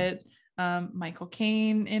opposite Michael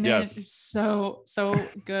Caine in it is so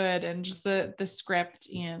good. And just the script,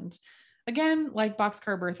 and again, like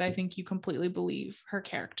Boxcar Bertha, I think you completely believe her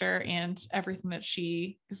character and everything that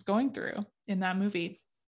she is going through in that movie.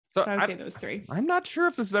 So I would say those three. I'm not sure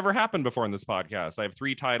if this has ever happened before in this podcast. I have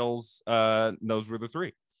 3 titles. Those were the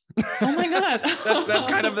 3. Oh my god, that's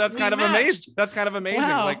kind of amazing. That's kind of amazing.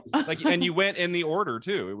 Wow. Like, and you went in the order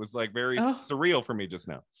too. It was like very surreal for me just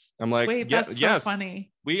now. I'm like, wait, that's so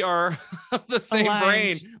funny. We are the same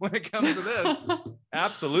brain when it comes to this.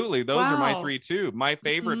 Absolutely, those are my 3 too. My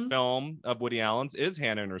favorite film of Woody Allen's is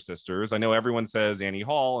Hannah and Her Sisters. I know everyone says Annie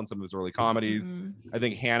Hall and some of his early comedies. I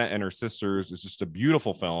think Hannah and Her Sisters is just a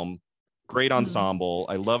beautiful film. Great ensemble.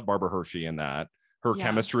 I love Barbara Hershey in that. Her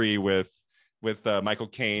chemistry with Michael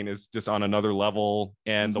Caine is just on another level,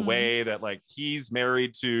 and the way that like he's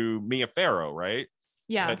married to Mia Farrow, right?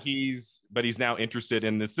 Yeah. But he's now interested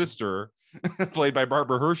in the sister, played by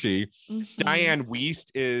Barbara Hershey. Diane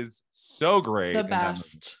Wiest is so great. The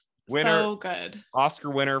best. Winner, so good. Oscar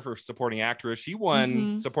winner for supporting actress. She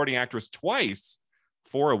won supporting actress twice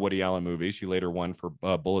for a Woody Allen movie. She later won for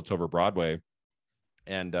Bullets Over Broadway.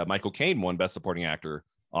 And Michael Caine won Best Supporting Actor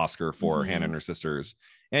Oscar for Hannah and Her Sisters.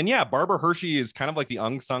 And yeah, Barbara Hershey is kind of like the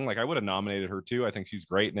unsung. Like I would have nominated her too. I think she's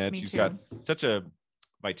great in it. She's got such a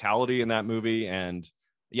vitality in that movie. And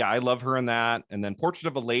yeah, I love her in that. And then Portrait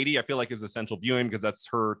of a Lady, I feel like is essential viewing because that's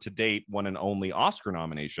her to date one and only Oscar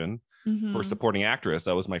nomination for supporting actress.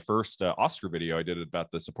 That was my first Oscar video I did about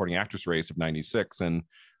the supporting actress race of 96, and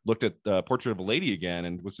looked at Portrait of a Lady again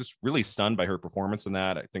and was just really stunned by her performance in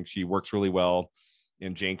that. I think she works really well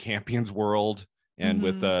in Jane Campion's world. And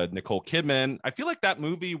with Nicole Kidman, I feel like that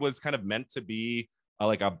movie was kind of meant to be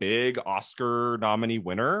like a big Oscar nominee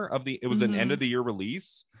winner it was an end of the year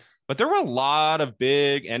release, but there were a lot of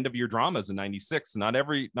big end of year dramas in 96. Not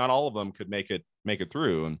all of them could make it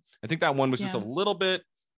through. And I think that one was just a little bit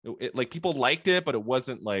like people liked it, but it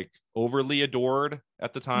wasn't like overly adored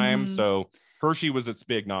at the time. So Hershey was its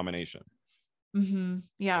big nomination.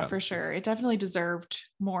 Yeah, for sure. It definitely deserved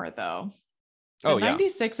more though.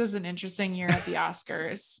 96 is an interesting year at the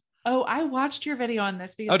Oscars. Oh, I watched your video on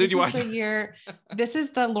this because this is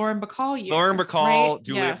the Lauren Bacall year. Lauren Bacall, right?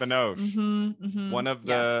 Juliette Binoche. One of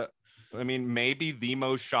the, I mean, maybe the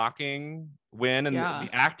most shocking win in the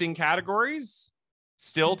acting categories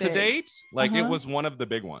still to date. Like it was one of the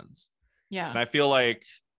big ones. Yeah. And I feel like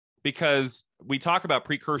because we talk about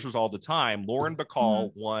precursors all the time, Lauren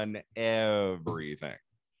Bacall won everything.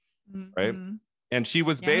 Right. And she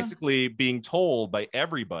was basically being told by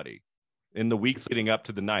everybody in the weeks leading up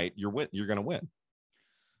to the night, you're going to win.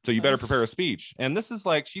 So you better prepare a speech. And this is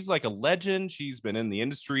like, she's like a legend. She's been in the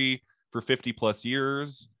industry for 50 plus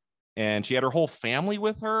years. And she had her whole family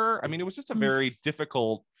with her. I mean, it was just a very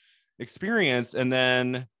difficult experience. And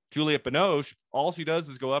then Juliette Binoche, all she does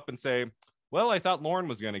is go up and say, well, I thought Lauren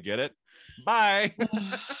was going to get it. Bye.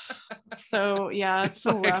 So yeah, it's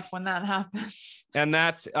so rough when that happens. And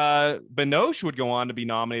that's Binoche would go on to be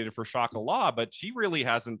nominated for Chocolat, but she really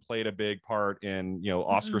hasn't played a big part in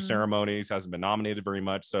Oscar ceremonies, hasn't been nominated very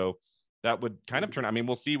much. So that would kind of turn. I mean,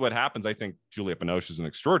 we'll see what happens. I think Juliette Binoche is an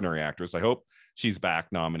extraordinary actress. I hope she's back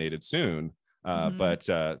nominated soon. But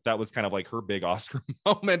that was kind of like her big Oscar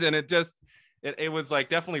moment, and it was like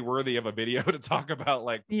definitely worthy of a video to talk about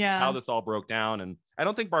like how this all broke down. And I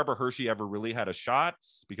don't think Barbara Hershey ever really had a shot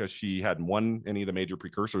because she hadn't won any of the major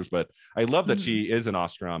precursors, but I love that she is an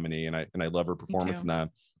Oscar nominee, and I love her performance in that.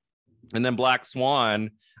 And then Black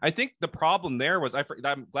Swan, I think the problem there was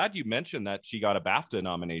I'm glad you mentioned that she got a BAFTA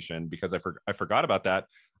nomination because I forgot about that.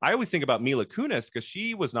 I always think about Mila Kunis because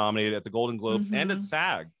she was nominated at the Golden Globes and at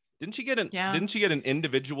SAG. Didn't she get an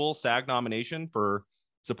individual SAG nomination for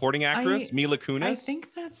supporting actress? Mila Kunis? I think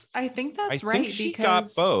that's right. I think she got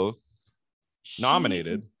both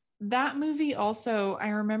nominated. That movie also, I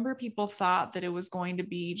remember people thought that it was going to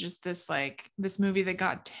be just this movie that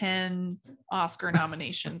got 10 Oscar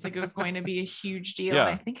nominations. Like it was going to be a huge deal. And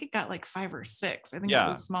I think it got like 5 or 6. I think it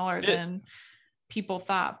was smaller than people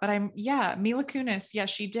thought. But Mila Kunis,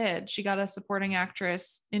 she did. She got a supporting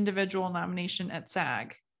actress individual nomination at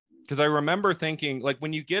SAG. Because I remember thinking, like,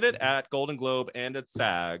 when you get it at Golden Globe and at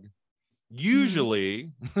SAG,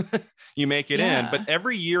 usually you make it in, but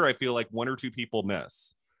every year I feel like one or two people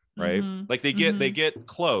miss, right? Like they get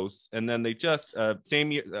close, and then they just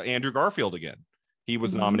same year, Andrew Garfield again. He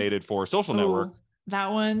was nominated for Social Network.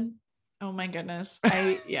 That one. Oh my goodness.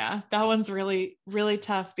 That one's really, really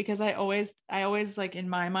tough because I always like in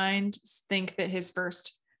my mind think that his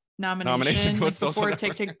first nomination like before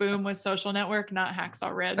Tick Tick Boom was Social Network, not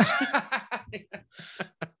Hacksaw Ridge.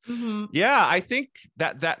 Yeah, I think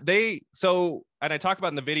that they and I talk about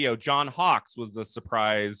in the video, John Hawkes was the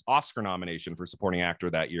surprise Oscar nomination for supporting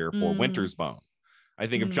actor that year for Winter's Bone. I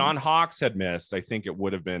think if John Hawkes had missed, I think it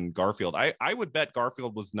would have been Garfield. I would bet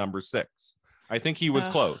Garfield was number 6. I think he was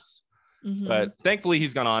close. But thankfully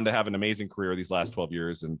he's gone on to have an amazing career these last 12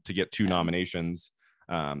 years and to get 2 nominations.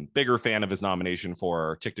 Bigger fan of his nomination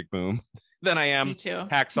for Tick Tick Boom than I am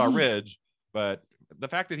Hacksaw Ridge. But the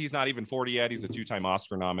fact that he's not even 40 yet, he's a 2-time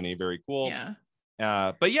Oscar nominee. Very cool.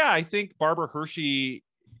 But yeah, I think Barbara Hershey,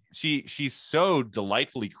 she's so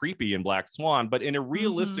delightfully creepy in Black Swan, but in a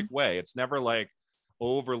realistic way. It's never like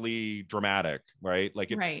overly dramatic, right?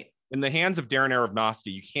 Like in the hands of Darren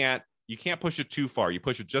Aronofsky, you can't push it too far. You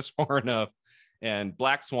push it just far enough. And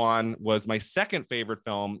Black Swan was my second favorite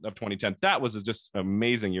film of 2010. That was just an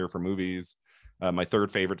amazing year for movies. My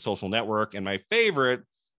third favorite, Social Network, and my favorite,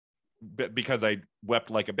 because I wept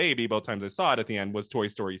like a baby both times I saw it at the end, was Toy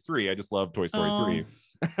Story 3. I just love Toy Story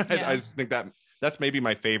 3. I just think that's maybe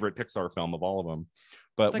my favorite Pixar film of all of them.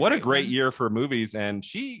 But what a great year for movies. And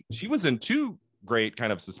she was in 2 great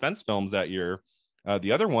kind of suspense films that year.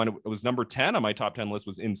 The other one, it was number 10 on my top 10 list,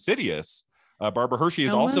 was Insidious. Barbara Hershey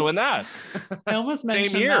is also in that. I almost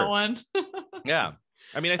mentioned that one. Yeah.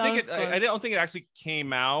 I mean, I don't think it actually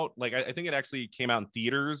came out. Like, I think it actually came out in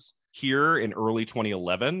theaters here in early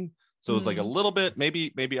 2011. So it was like a little bit,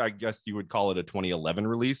 maybe I guess you would call it a 2011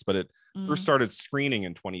 release, but it first started screening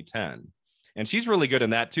in 2010. And she's really good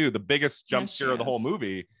in that too. The biggest jump scare of the whole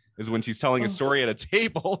movie is when she's telling a story at a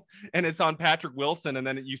table and it's on Patrick Wilson. And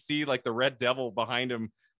then you see like the Red Devil behind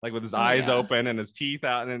him, like with his eyes open and his teeth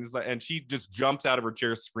out. And she just jumps out of her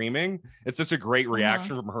chair screaming. It's such a great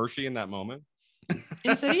reaction from Hershey in that moment.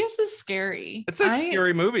 Insidious is scary. It's a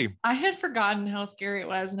scary movie. I had forgotten how scary it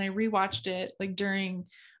was. And I rewatched it like during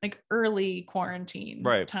like early quarantine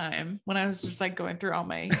time when I was just like going through all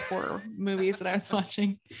my horror movies that I was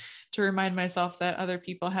watching to remind myself that other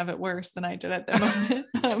people have it worse than I did at that moment.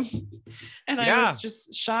 I was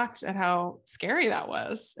just shocked at how scary that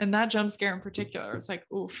was. And that jump scare in particular, it's like,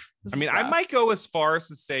 oof. I mean, I might go as far as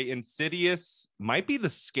to say Insidious might be the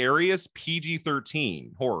scariest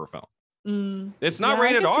PG-13 horror film. It's not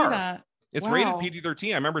rated R. It's rated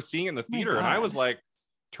PG-13. I remember seeing it in the theater and I was like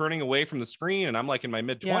turning away from the screen and I'm like in my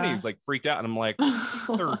mid-20s, like freaked out. And I'm like,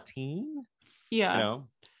 13? Yeah. You know?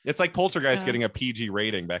 It's like Poltergeist getting a PG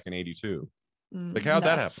rating back in 82. Like, how'd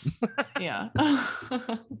that happen? Yeah.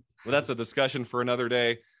 Well, that's a discussion for another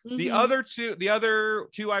day. The other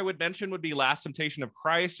two I would mention would be Last Temptation of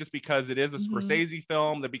Christ, just because it is a Scorsese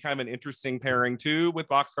film. That'd be kind of an interesting pairing too with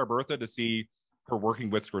Boxcar Bertha, to see her working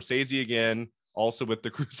with Scorsese again, also with the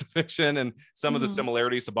crucifixion and some of the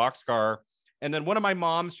similarities to Boxcar. And then one of my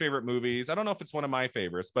mom's favorite movies, I don't know if it's one of my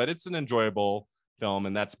favorites, but it's an enjoyable film,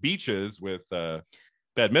 and that's Beaches with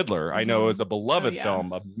Bette Midler. I know is a beloved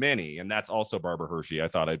film of many, and that's also Barbara Hershey. I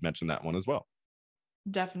thought I'd mention that one as well.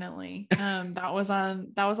 Definitely. That was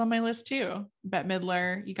on my list too. Bette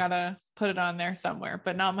Midler, you gotta put it on there somewhere,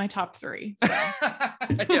 but not my top 3. So.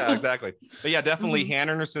 Yeah, exactly. But yeah, definitely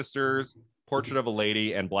Hannah and Her Sisters, Portrait of a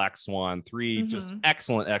Lady, and Black Swan. 3 just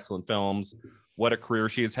excellent films. What a career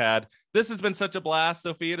she has had. This has been such a blast,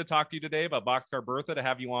 Sophia, to talk to you today about Boxcar Bertha, to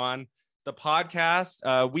have you on the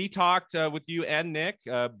podcast. We talked with you and Nick.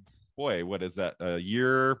 What is that? A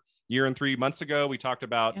year and 3 months ago, we talked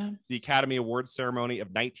about the Academy Awards ceremony of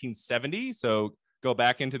 1970. So go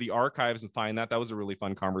back into the archives and find that. That was a really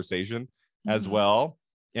fun conversation as well.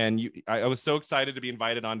 And I was so excited to be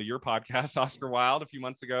invited onto your podcast, Oscar Wilde, a few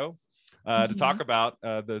months ago, to talk about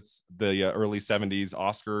the early 70s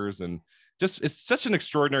Oscars. And just, it's such an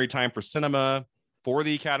extraordinary time for cinema, for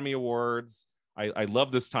the Academy Awards. I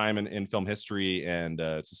love this time in film history, and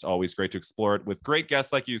it's just always great to explore it with great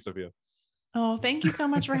guests like you, Sophia. Oh, thank you so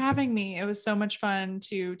much for having me. It was so much fun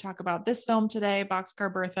to talk about this film today,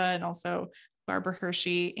 Boxcar Bertha, and also Barbara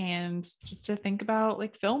Hershey, and just to think about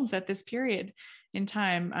like films at this period in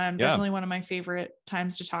time. Definitely one of my favorite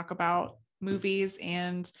times to talk about movies,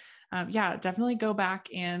 and yeah, definitely go back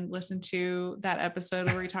and listen to that episode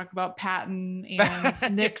where we talk about Patton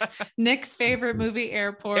and Nick's favorite movie,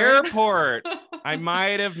 Airport. I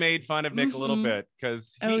might have made fun of Nick a little Mhm. bit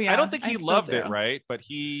because Oh, yeah, I don't think he still loved do. it, right? But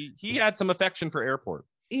he had some affection for Airport.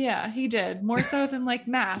 Yeah, he did, more so than like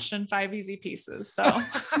MASH and 5 Easy Pieces. So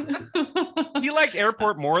He liked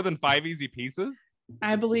Airport more than 5 Easy Pieces?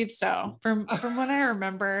 I believe so. From what I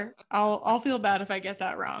remember, I'll feel bad if I get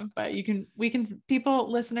that wrong, but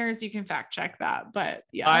listeners, you can fact check that. But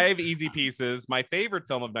yeah, 5 Easy Pieces, my favorite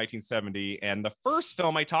film of 1970, and the first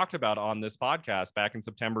film I talked about on this podcast back in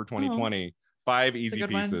September 2020. 5 Easy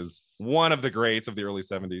Pieces, one of the greats of the early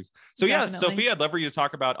 70s. So definitely. Yeah, Sophia, I'd love for you to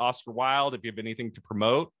talk about Oscar Wilde. If you have anything to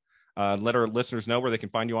promote, let our listeners know where they can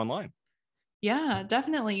find you online. Yeah,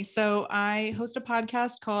 definitely. So I host a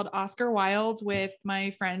podcast called Oscar Wilde with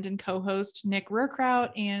my friend and co-host Nick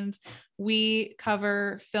Rohrkraut, and we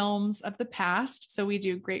cover films of the past. So we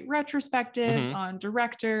do great retrospectives on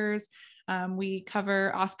directors. We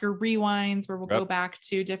cover Oscar rewinds where we'll go back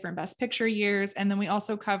to different Best Picture years. And then we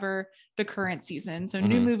also cover the current season. So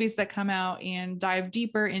new movies that come out and dive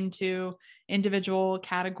deeper into individual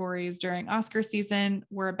categories during Oscar season.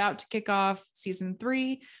 We're about to kick off season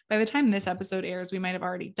 3. By the time this episode airs, we might have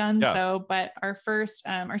already done so, but our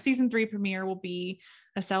season 3 premiere will be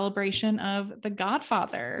a celebration of The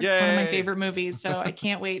Godfather, one of my favorite movies. So I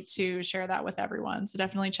can't wait to share that with everyone. So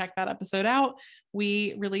definitely check that episode out.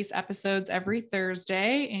 We release episodes every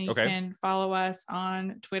Thursday, and you can follow us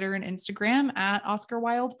on Twitter and Instagram at Oscar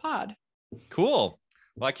Wilde Pod. Cool.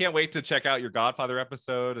 Well, I can't wait to check out your Godfather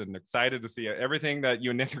episode, and excited to see everything that you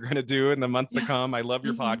and Nick are going to do in the months to come. I love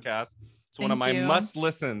your podcast. It's one of my must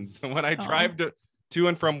listens. When I drive to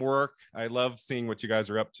and from work, I love seeing what you guys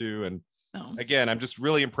are up to. And again, I'm just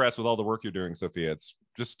really impressed with all the work you're doing, Sophia. It's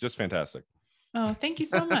just fantastic. Oh, thank you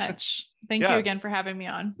so much. Thank you again for having me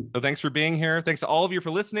on. So thanks for being here. Thanks to all of you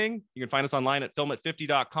for listening. You can find us online at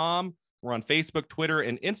filmat50.com. We're on Facebook, Twitter,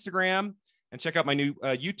 and Instagram. And check out my new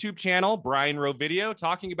YouTube channel, Brian Rowe Video,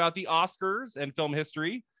 talking about the Oscars and film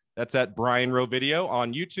history. That's at Brian Rowe Video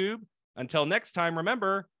on YouTube. Until next time,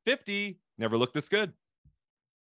 remember, 50 never looked this good.